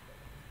unda.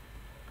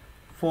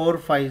 4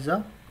 5s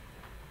are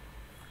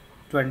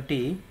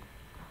 20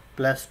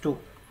 plus 2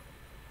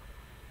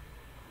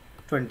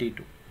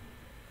 22.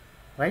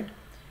 Right?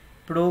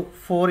 Now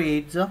 4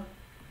 8s are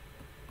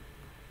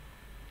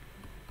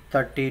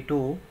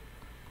 32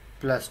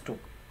 plus 2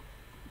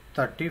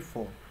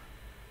 34.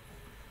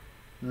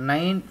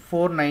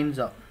 4 9s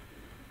are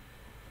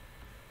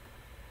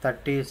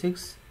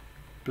 36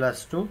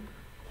 plus 2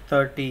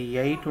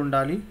 38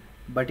 undali,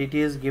 but it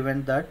is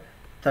given that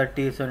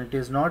 37, it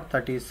is not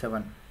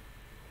 37.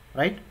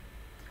 Right?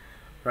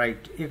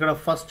 Ikkada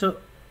first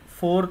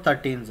 4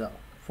 13s are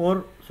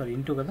 4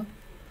 into kada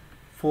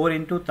 4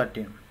 into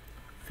 13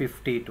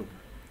 52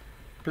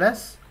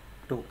 plus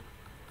 2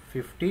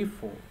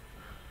 54.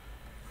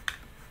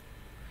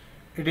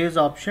 It is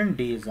option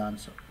D is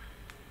answer.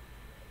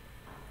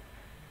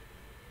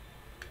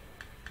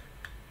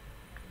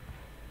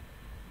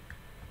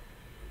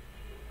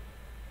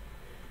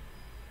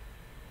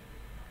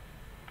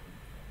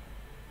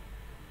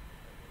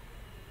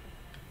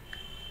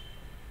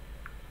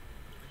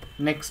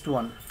 Next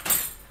one.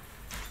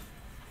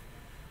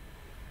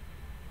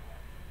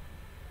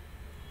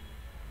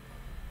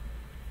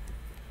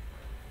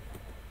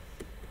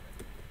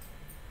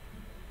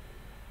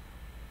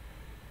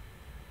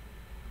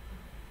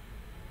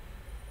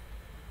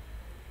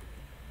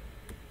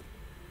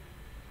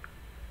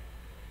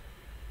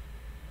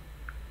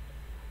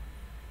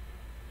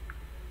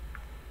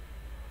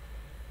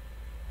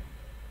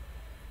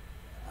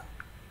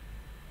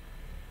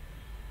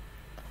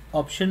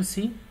 Option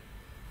C.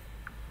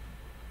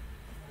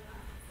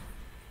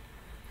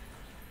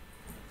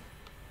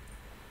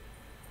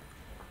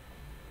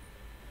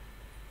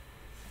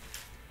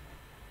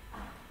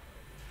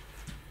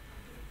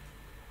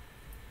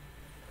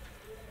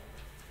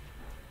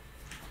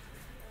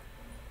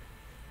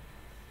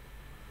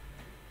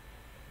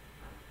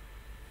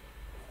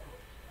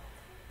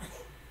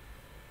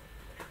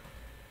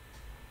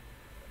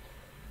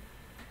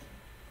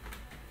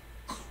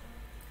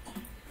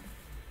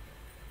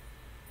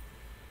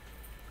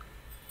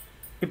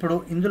 ఇప్పుడు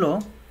ఇందులో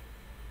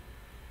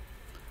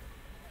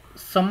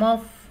sum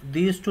of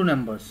these two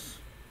numbers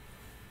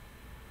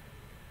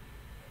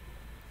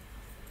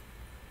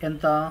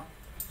ఎంత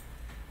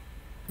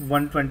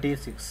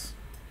 126.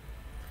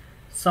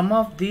 Sum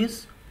of these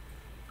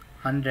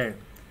 100,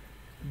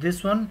 this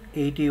one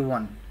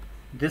 81,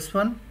 this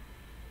one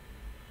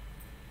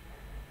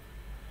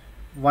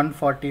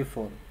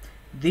 144.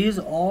 These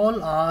all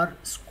are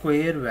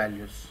square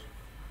values.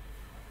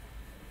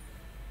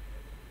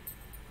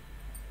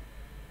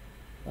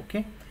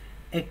 Okay,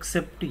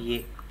 except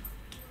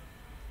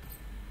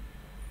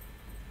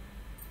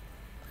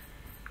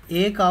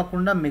A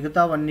కాకుండా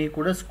మిగతావన్నీ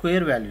కూడా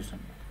square values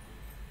అండి.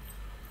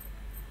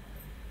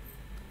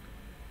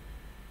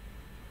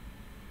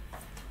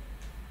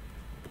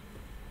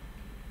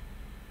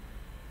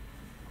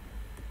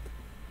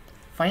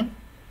 Fine.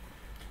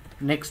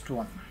 Next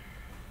one.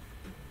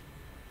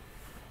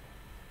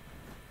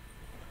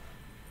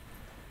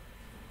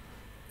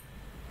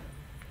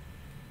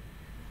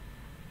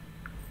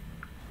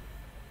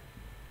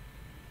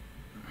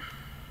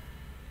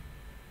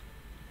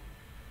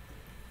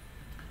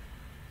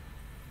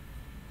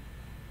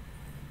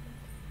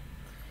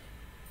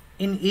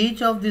 In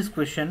each of this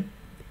question,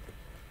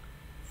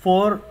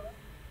 4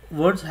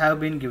 words have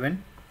been given,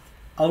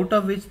 out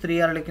of which 3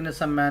 are like in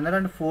some manner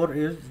and 4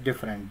 is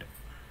different.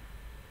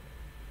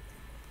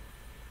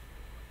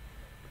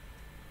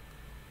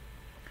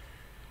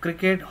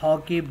 Cricket,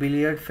 hockey,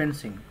 billiard,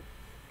 fencing.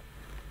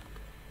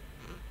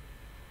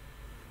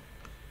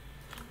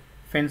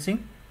 Fencing.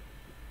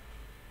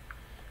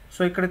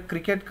 So ikkada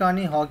cricket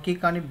kani, hockey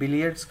kani,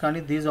 billiards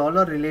kani, these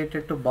all are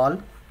related to ball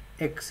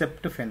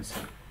except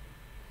fencing.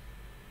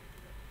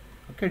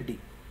 Okay, D.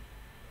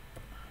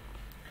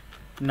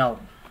 Now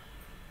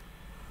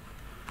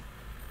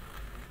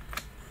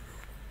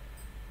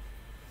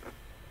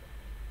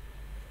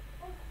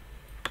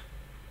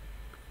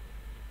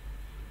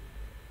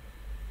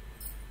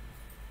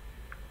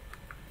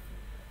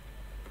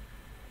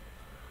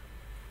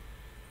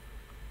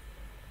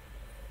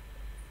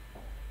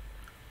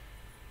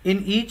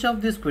in each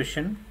of this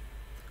question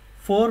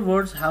 4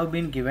 words have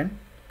been given,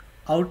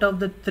 out of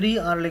the 3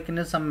 are like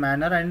in some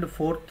manner and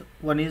 4th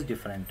one is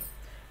different.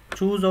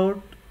 Choose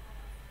out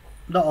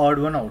the odd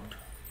one out.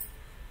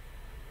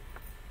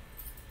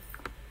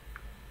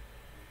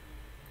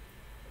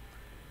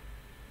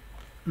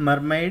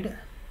 Mermaid,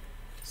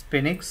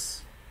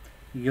 sphinx,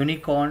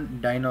 unicorn,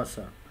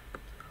 dinosaur.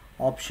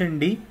 Option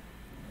D.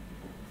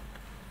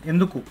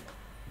 ఎందుకు?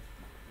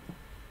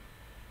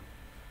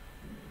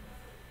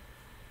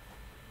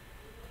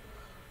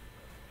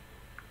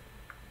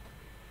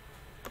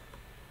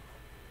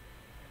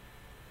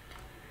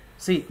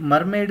 See,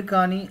 mermaid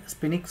కానీ,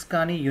 sphinx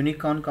కానీ,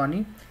 unicorn కానీ,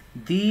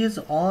 These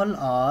all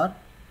are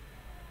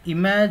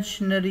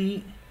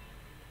imaginary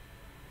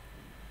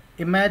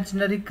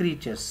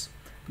creatures,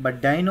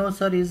 but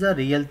dinosaur is a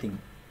real thing,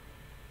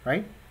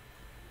 right?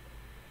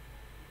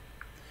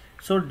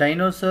 So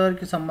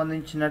డైనోసార్కి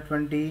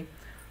సంబంధించినటువంటి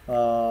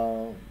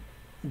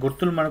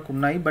గుర్తులు మనకు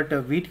ఉన్నాయి, but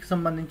వీటికి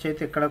సంబంధించి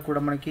అయితే ఎక్కడ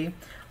కూడా మనకి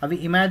అవి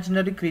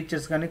ఇమాజినరీ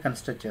క్రీచర్స్గానే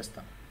కన్సిడర్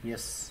చేస్తాం.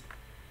 Yes,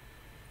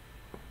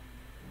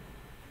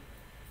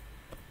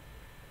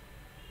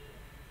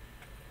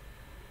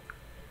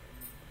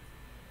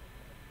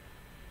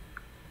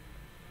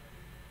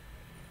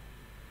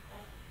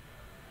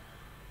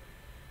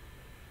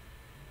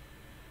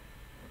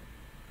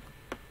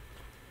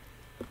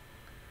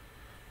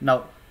 now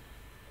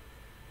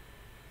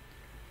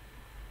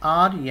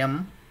rm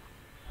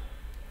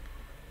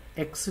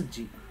xg,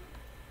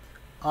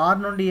 r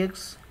నుండి x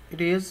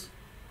it is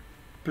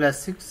plus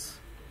 6,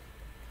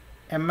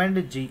 m and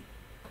g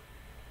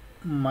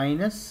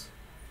minus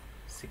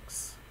 6,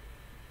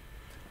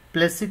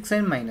 plus 6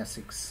 and minus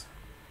 6,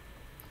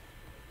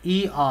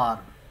 er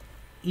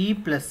e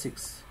plus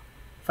 6,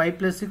 5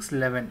 plus 6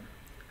 11,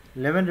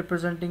 11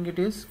 representing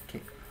it is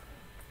k,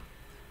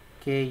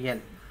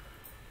 kl.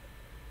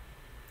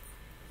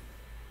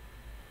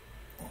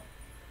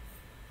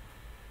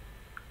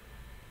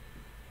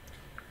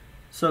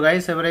 So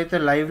guys, ఎవరైతే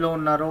లైవ్లో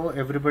ఉన్నారో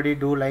everybody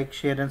do like,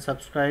 share and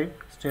subscribe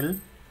still.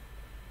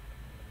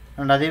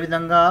 And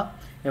అదేవిధంగా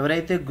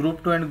ఎవరైతే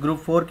group 2 and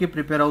group 4కి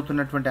prepare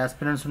అవుతున్నటువంటి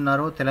aspirants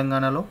ఉన్నారో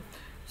తెలంగాణలో,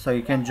 so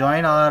you can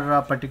join hour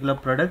particular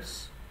products.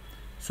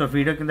 So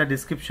video కింద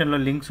డిస్క్రిప్షన్లో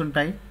లింక్స్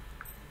ఉంటాయి,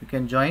 యూ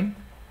కెన్ జాయిన్.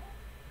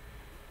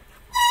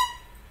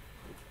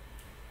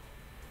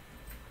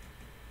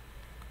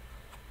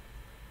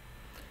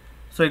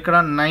 సో ఇక్కడ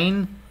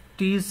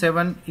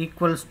 97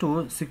 equals to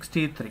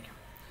 63,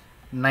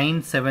 9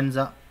 7s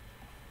are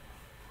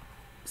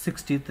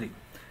 63,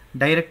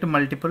 direct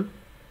multiple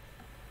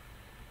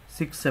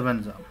 6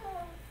 7s are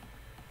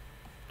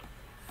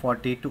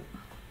 42.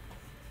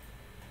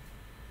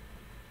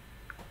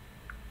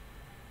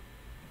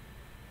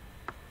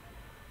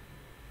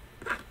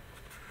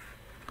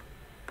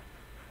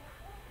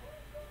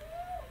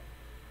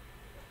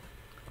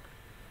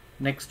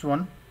 Next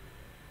one,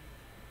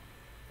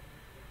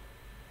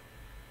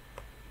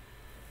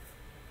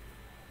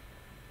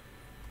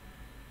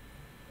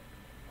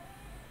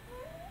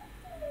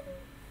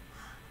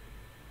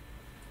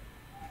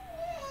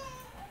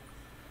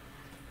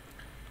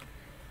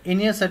 in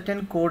a certain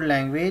code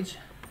language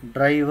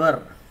driver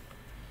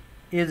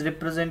is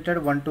represented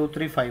 1 2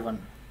 3 5 1.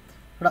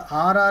 ఇక్కడ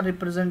r are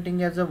representing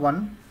as a 1,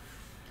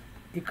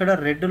 ఇక్కడ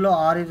red లో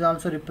r is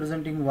also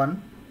representing 1,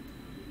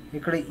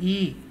 ఇక్కడ e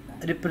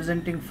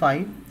representing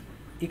 5,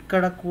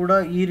 ఇక్కడ కూడా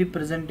e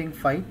representing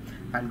 5,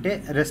 అంటే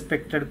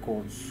respected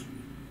codes.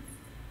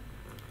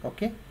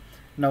 Okay,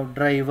 now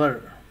driver,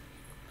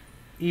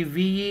 ఈ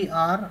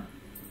ver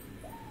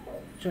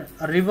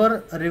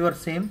river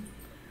same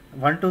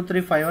 1 2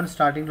 3 5 1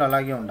 స్టార్టింగ్లో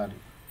అలాగే ఉండాలి,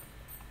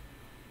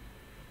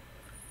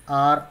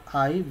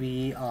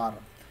 RIVER,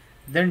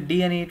 దెన్ D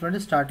అనేటువంటి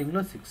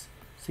స్టార్టింగ్లో 6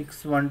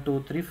 6 1 2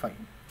 3 5.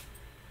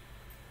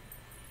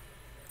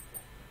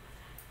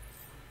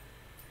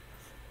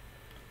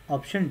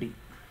 Option D.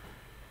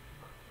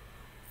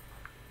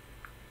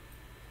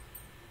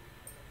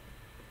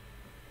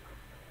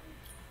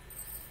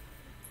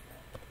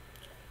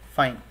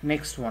 Fine,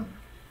 next one.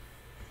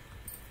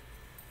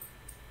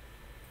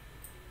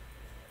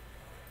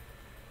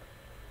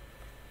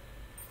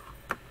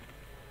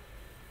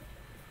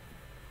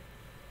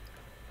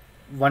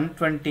 One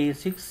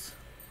 26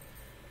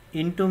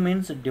 into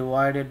means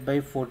divided by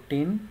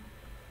 14,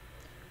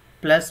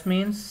 plus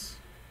means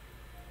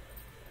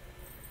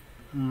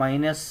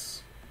minus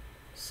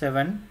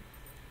 7,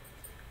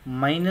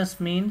 minus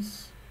means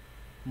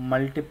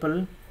multiple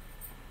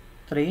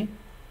 3,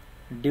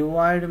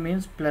 divide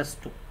means plus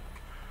 2.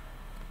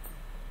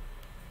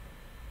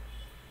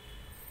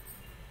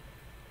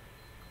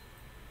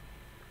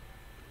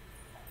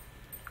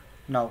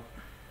 Now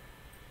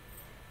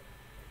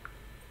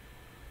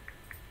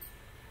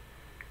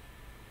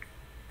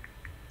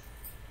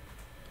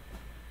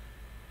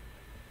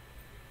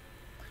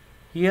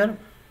here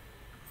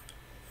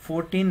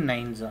 14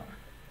 9s are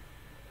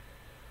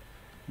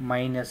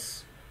minus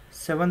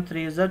 7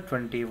 3s are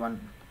 21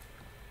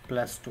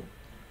 plus 2.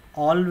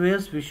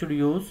 Always we should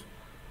use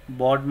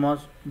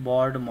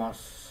BODMAS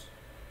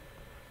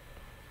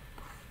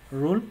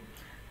rule.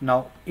 Now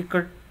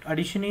ఇక్కడ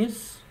addition is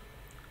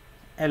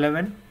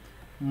 11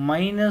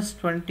 minus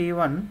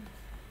 21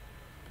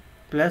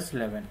 plus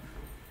 11,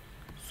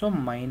 so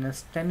minus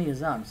 10 is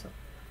the answer.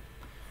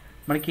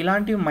 మనకి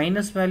ఇలాంటి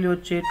minus value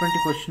వచ్చేటువంటి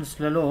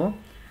క్వశ్చన్స్లలో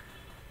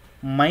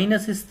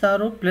minus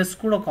ఇస్తారు, plus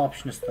కూడా ఒక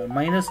option ఇస్తారు,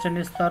 -10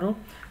 ఇస్తారు,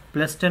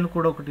 +10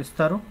 కూడా ఒకటి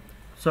ఇస్తారు.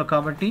 సో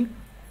కాబట్టి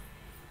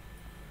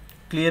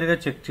క్లియర్గా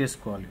చెక్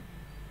చేసుకోవాలి.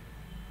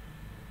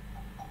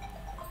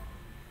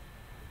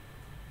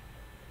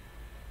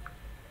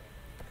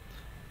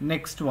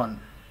 Next one,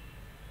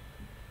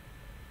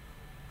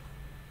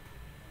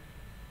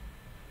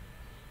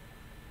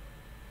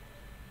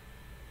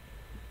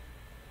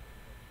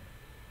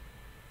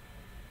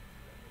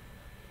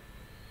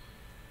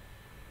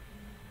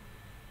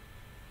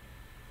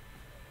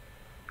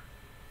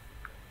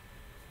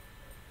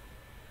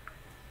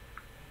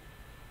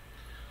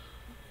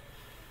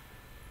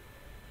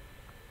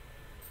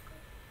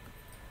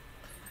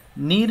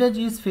 Neeraj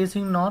is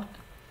facing north,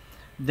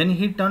 then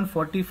he turned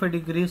 45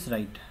 degrees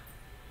right.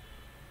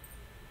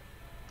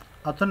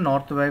 అతను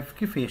నార్త్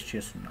వైపుకి ఫేస్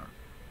చేస్తున్నాడు.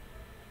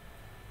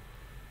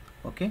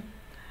 Okay,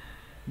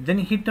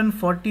 then he turn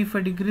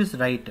 45 degrees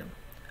right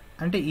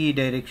అంటే ఈ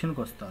డైరెక్షన్కి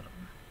వస్తారు.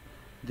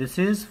 This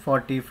is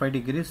 45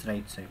 degrees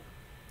right side.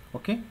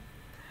 Okay,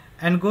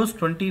 and goes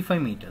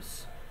 25 meters.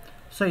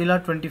 So ఇలా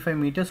 25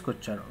 metersకి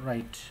వచ్చాడు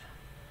right.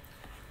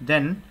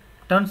 Then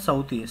turn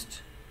south east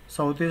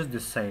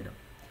this side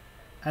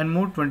and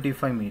move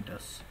 25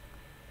 meters.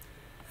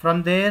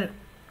 From there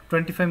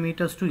 25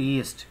 meters to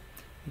east,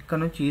 ఇక్కడ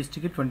నుంచి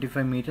ఈస్ట్కి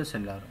 25 meters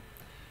వెళ్ళారు.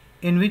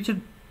 In which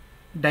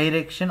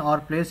direction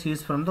are place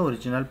is from the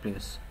original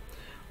place.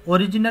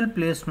 Original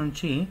place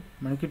నుంచి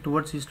మనకి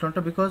towards ఈస్ట్లో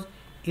ఉంటాయి, because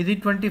ఇది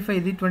 25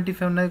 ఇది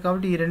 25 ఉన్నది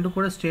కాబట్టి ఈ రెండు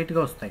కూడా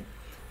స్ట్రేట్గా వస్తాయి.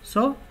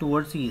 So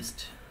towards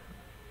east.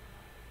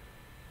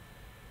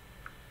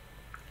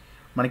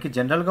 మనకి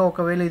జనరల్గా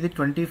ఒకవేళ ఇది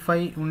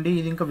 25 ఉండి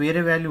ఇది ఇంకా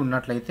వేరే వాల్యూ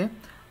ఉన్నట్లయితే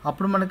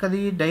అప్పుడు మనకు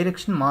అది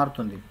డైరెక్షన్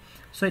మారుతుంది.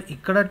 సో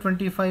ఇక్కడ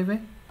 25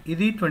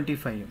 ఇది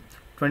 25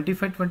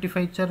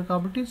 ఇచ్చారు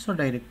కాబట్టి so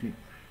directly.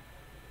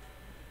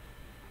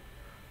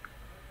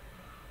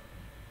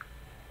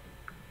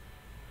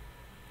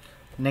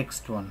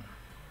 Next one,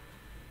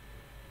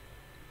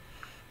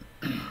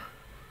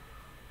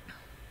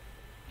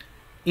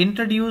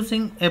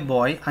 introducing ఏ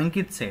బాయ్,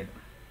 అంకిత్ సెడ్.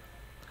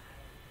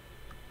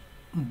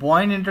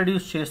 బాయ్ని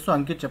ఇంట్రడ్యూస్ చేస్తూ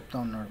అంకిత్ చెప్తా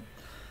ఉన్నాడు,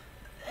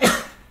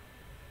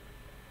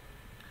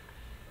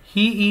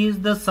 he is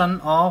the son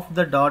of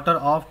the daughter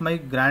of my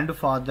grand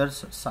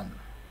fathers sun.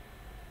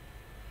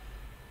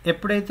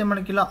 ఎప్పుడైతే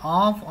మనకి ఇలా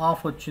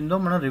ఆఫ్ వచ్చిందో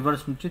మనం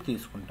రివర్స్ నుంచి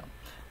తీసుకుంటాం.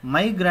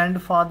 మై గ్రాండ్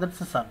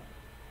ఫాదర్స్ సన్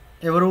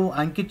ఎవరు?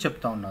 అంకిత్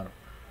చెప్తా ఉన్నారు.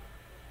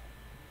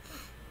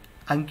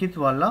 అంకిత్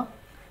వాళ్ళ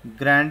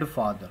గ్రాండ్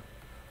ఫాదర్,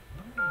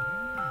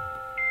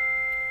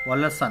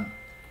 వాళ్ళ సన్.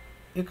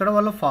 ఇక్కడ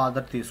వాళ్ళ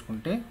ఫాదర్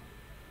తీసుకుంటే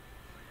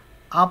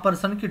ఆ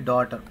పర్సన్కి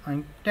డాటర్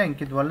అంటే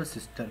అంకిత్ వాళ్ళ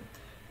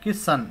సిస్టర్కి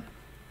సన్,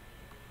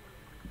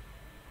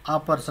 ఆ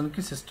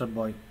పర్సన్కి సిస్టర్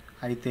బాయ్.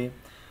 అయితే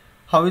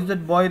how is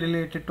that boy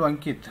related to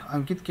Ankit?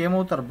 అంకిత్కి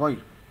ఏమవుతారు? Bye,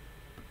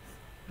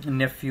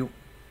 nephew.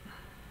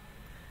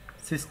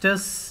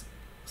 సిస్టర్స్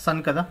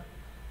సన్ కదా,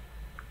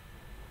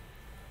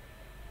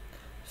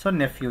 so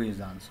nephew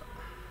is answer.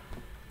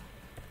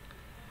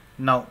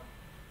 Now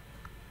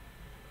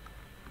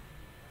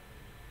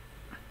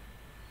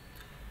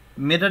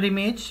mirror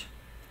image.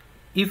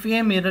 If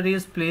a mirror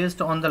is placed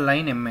on the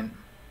line mn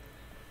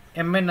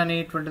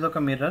అనేటువంటిది ఒక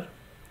mirror,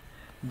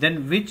 then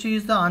which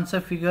is the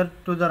answer figure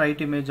to the right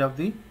image of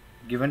the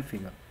given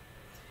figure?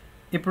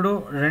 ఇప్పుడు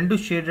రెండు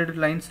shaded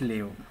lines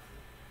లేవు.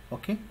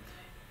 Okay,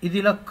 ఇది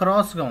ఇలా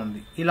క్రాస్గా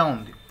ఉంది, ఇలా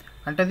ఉంది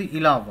అంటే అది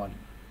ఇలా అవ్వాలి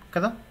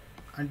కదా,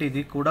 అంటే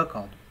ఇది కూడా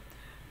కాదు.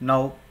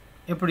 నౌ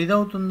ఇప్పుడు ఇది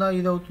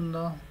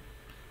అవుతుందా?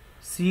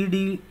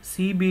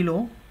 సిబిలో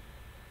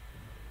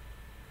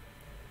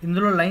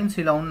ఇందులో లైన్స్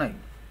ఇలా ఉన్నాయి,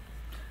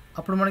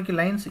 అప్పుడు మనకి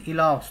లైన్స్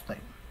ఇలా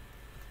వస్తాయి.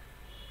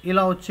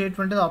 ఇలా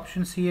వచ్చేటువంటిది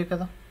ఆప్షన్ సిఏ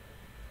కదా.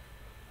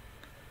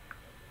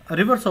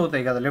 రివర్స్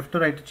అవుతాయి కదా, లెఫ్ట్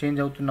రైట్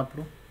చేంజ్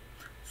అవుతున్నప్పుడు.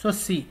 సో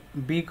సి,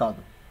 బి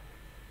కాదు.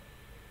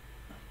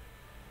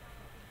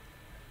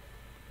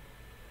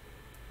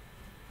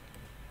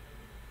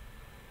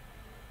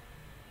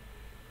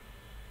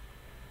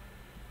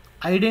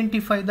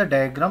 Identify the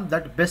diagram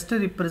that best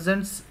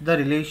represents the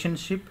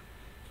relationship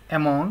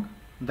among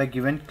the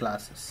given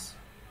classes.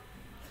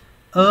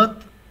 Earth,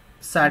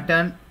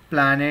 Saturn,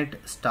 planet,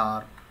 star.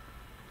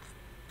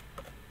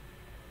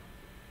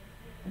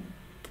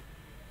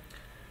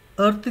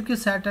 Earth ki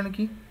Saturn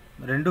ki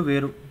rendu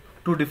veru,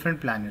 two different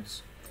planets.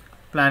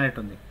 Planet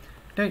undi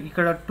అంటే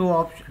ఇక్కడ two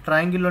option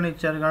ట్రయాంగిల్లోనే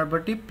ఇచ్చారు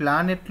కాబట్టి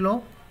ప్లానెట్లో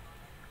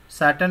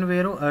Saturn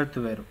వేరు, earth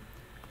వేరు.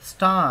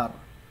 Star,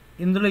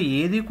 ఇందులో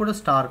ఏది కూడా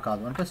star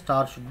కాదు, అంటే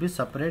star should be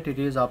separate.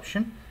 It is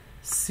option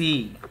C.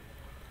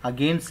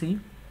 Again see,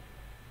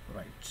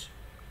 right.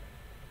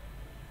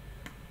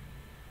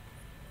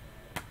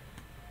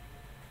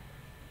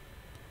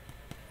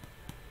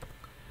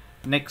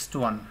 Next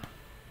one,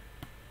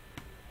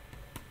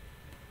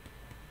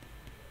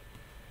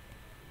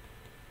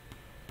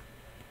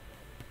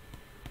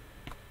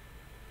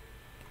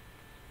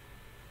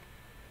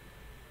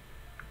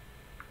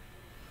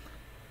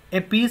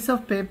 a piece of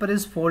paper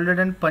is folded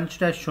and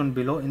punched as shown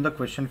below in the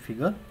question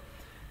figure.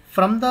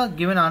 From the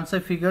given answer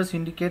figures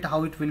indicate how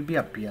it will be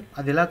appear.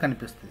 అది ఎలా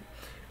కనిపిస్తుంది?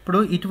 ఇప్పుడు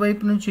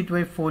ఇటువైపు నుంచి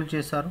ఇటువైపు fold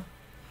చేశారు,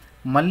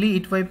 మళ్ళీ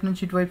ఇటువైపు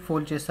నుంచి ఇటువైపు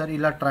ఫోల్డ్ చేశారు,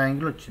 ఇలా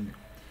ట్రయాంగిల్ వచ్చింది.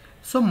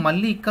 సో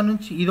మళ్ళీ ఇక్కడ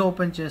నుంచి ఇది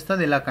ఓపెన్ చేస్తే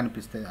అది ఎలా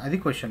కనిపిస్తుంది? అది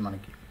క్వశ్చన్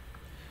మనకి.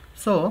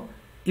 సో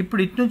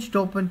ఇప్పుడు ఇటు నుంచి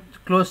ఇటు ఓపెన్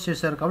క్లోజ్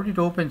చేశారు కాబట్టి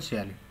ఇటు ఓపెన్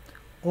చేయాలి.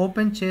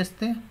 ఓపెన్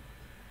చేస్తే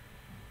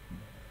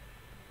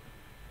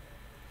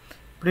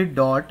ఇప్పుడు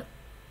డాట్,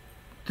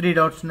 3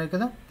 dots ఉన్నాయి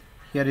కదా,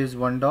 here is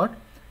 1 dot,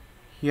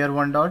 here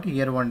 1 dot,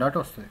 here 1 dot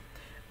వస్తుంది.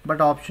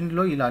 బట్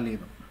ఆప్షన్లో ఇలా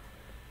లేదు.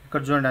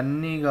 ఇక్కడ చూడండి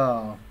అన్నీగా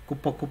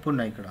కుప్పు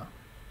ఉన్నాయి ఇక్కడ.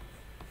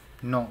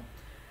 నో.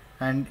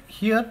 అండ్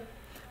హియర్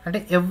అంటే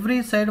ఎవ్రీ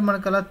సైడ్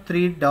మనకు అలా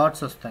 3 dots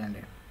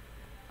వస్తాయండి.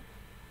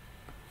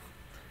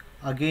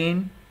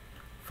 Again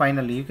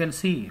finally you can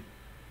see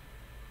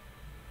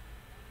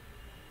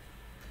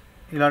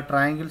ఇలా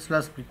ట్రయాంగిల్స్లా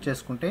స్ప్లిట్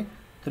చేసుకుంటే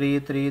 3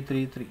 3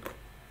 3 3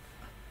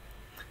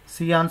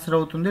 సి ఆన్సర్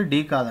అవుతుంది, డి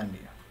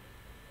కాదండి.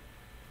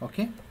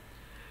 Okay,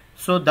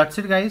 so that's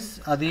it guys.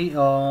 అది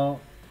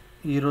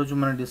ఈరోజు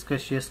మనం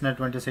డిస్కస్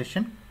చేసినటువంటి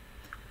session.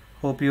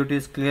 Hope you it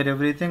is clear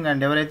everything.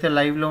 And ఎవరైతే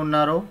లైవ్లో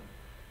ఉన్నారో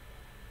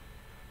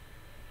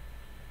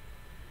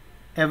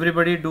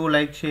everybody do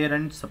like, share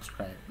and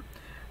subscribe.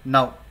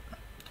 Now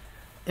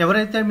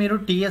ఎవరైతే మీరు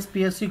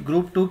టీఎస్పీఎస్సీ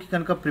గ్రూప్ 2కి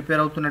కనుక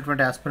ప్రిపేర్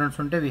అవుతున్నటువంటి ఆస్పిరెంట్స్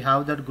ఉంటే we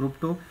have that group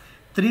 2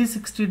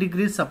 360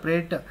 degrees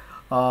separate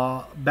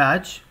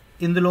batch.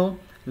 ఇందులో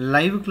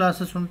లైవ్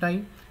క్లాసెస్ ఉంటాయి,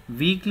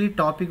 వీక్లీ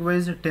టాపిక్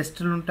వైజ్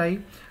టెస్టులు ఉంటాయి,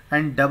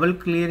 అండ్ డబుల్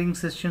క్లియరింగ్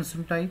సెషన్స్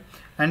ఉంటాయి,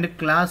 అండ్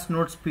క్లాస్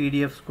నోట్స్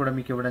పీడిఎఫ్స్ కూడా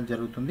మీకు ఇవ్వడం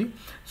జరుగుతుంది.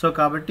 సో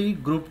కాబట్టి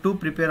గ్రూప్ 2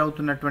 ప్రిపేర్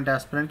అవుతున్నటువంటి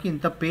ఆస్పిరెంట్కి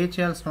ఇంత పే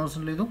చేయాల్సిన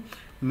అవసరం లేదు.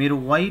 మీరు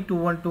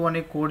Y212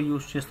 అనే కోడ్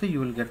యూస్ చేస్తే you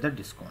will get the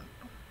discount.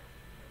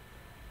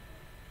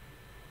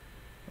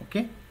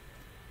 Okay,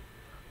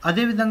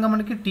 అదేవిధంగా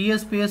మనకి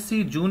టీఎస్పీఎస్సీ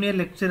జూనియర్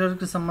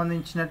లెక్చరర్కి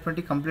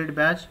సంబంధించినటువంటి కంప్లీట్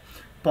బ్యాచ్,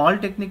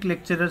 పాలిటెక్నిక్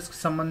లెక్చరర్స్కి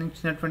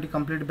సంబంధించినటువంటి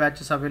కంప్లీట్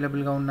బ్యాచెస్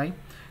అవైలబుల్గా ఉన్నాయి.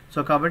 సో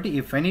కాబట్టి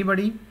if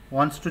anybody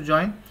wants to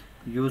join,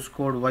 use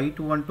code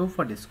Y212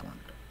 for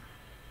discount.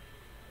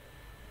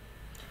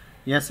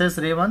 SS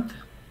Revanth,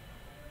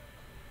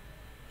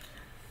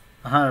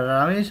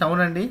 Ramesh,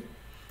 అవునండి.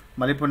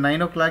 మరి ఇప్పుడు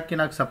 9 o'clockకి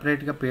నాకు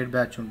సపరేట్గా పెయిడ్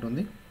బ్యాచ్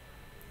ఉంటుంది,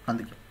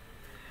 అందుకే.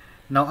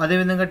 నా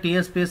అదేవిధంగా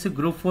టీఎస్పీఎస్సీ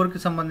గ్రూప్ 4కి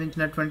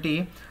సంబంధించినటువంటి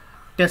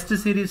టెస్ట్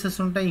సిరీసెస్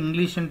ఉంటాయి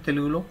ఇంగ్లీష్ అండ్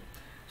తెలుగులో.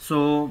 సో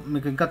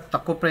మీకు ఇంకా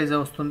తక్కువ ప్రైజే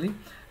వస్తుంది.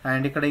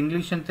 అండ్ ఇక్కడ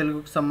ఇంగ్లీష్ అండ్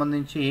తెలుగుకి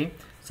సంబంధించి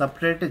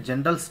సపరేట్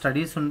జనరల్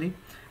స్టడీస్ ఉంది.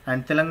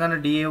 అండ్ తెలంగాణ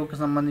డిఏఓకి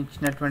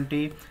సంబంధించినటువంటి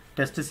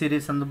టెస్ట్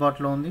సిరీస్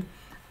అందుబాటులో ఉంది.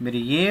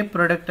 మీరు ఏ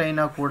ప్రోడక్ట్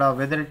అయినా కూడా,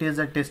 whether it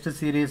is a test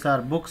series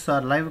are books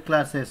are live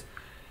classes,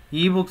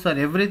 ఈ books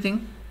are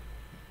everything,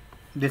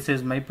 this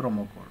is my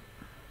promo code.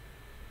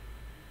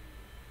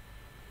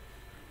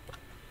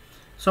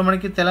 So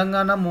మనకి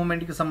తెలంగాణ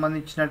మూమెంట్కి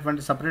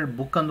సంబంధించినటువంటి సపరేట్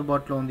బుక్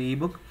అందుబాటులో ఉంది, ఈ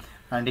బుక్.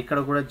 అండ్ ఇక్కడ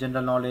కూడా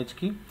జనరల్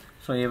నాలెడ్జ్కి.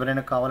 సో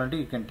ఎవరైనా కావాలంటే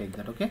you can take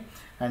that. Okay,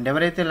 and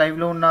ఎవరైతే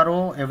లైవ్లో ఉన్నారో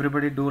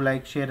everybody do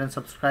like, share and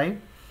subscribe.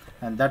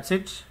 And that's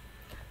it.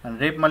 And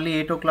రేపు మళ్ళీ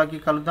 8 o'clockకి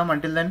కలుద్దాం.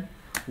 అంటిల్ దెన్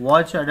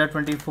వాచ్ అడా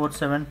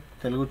 24/7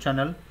 Telugu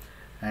channel.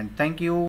 And thank you.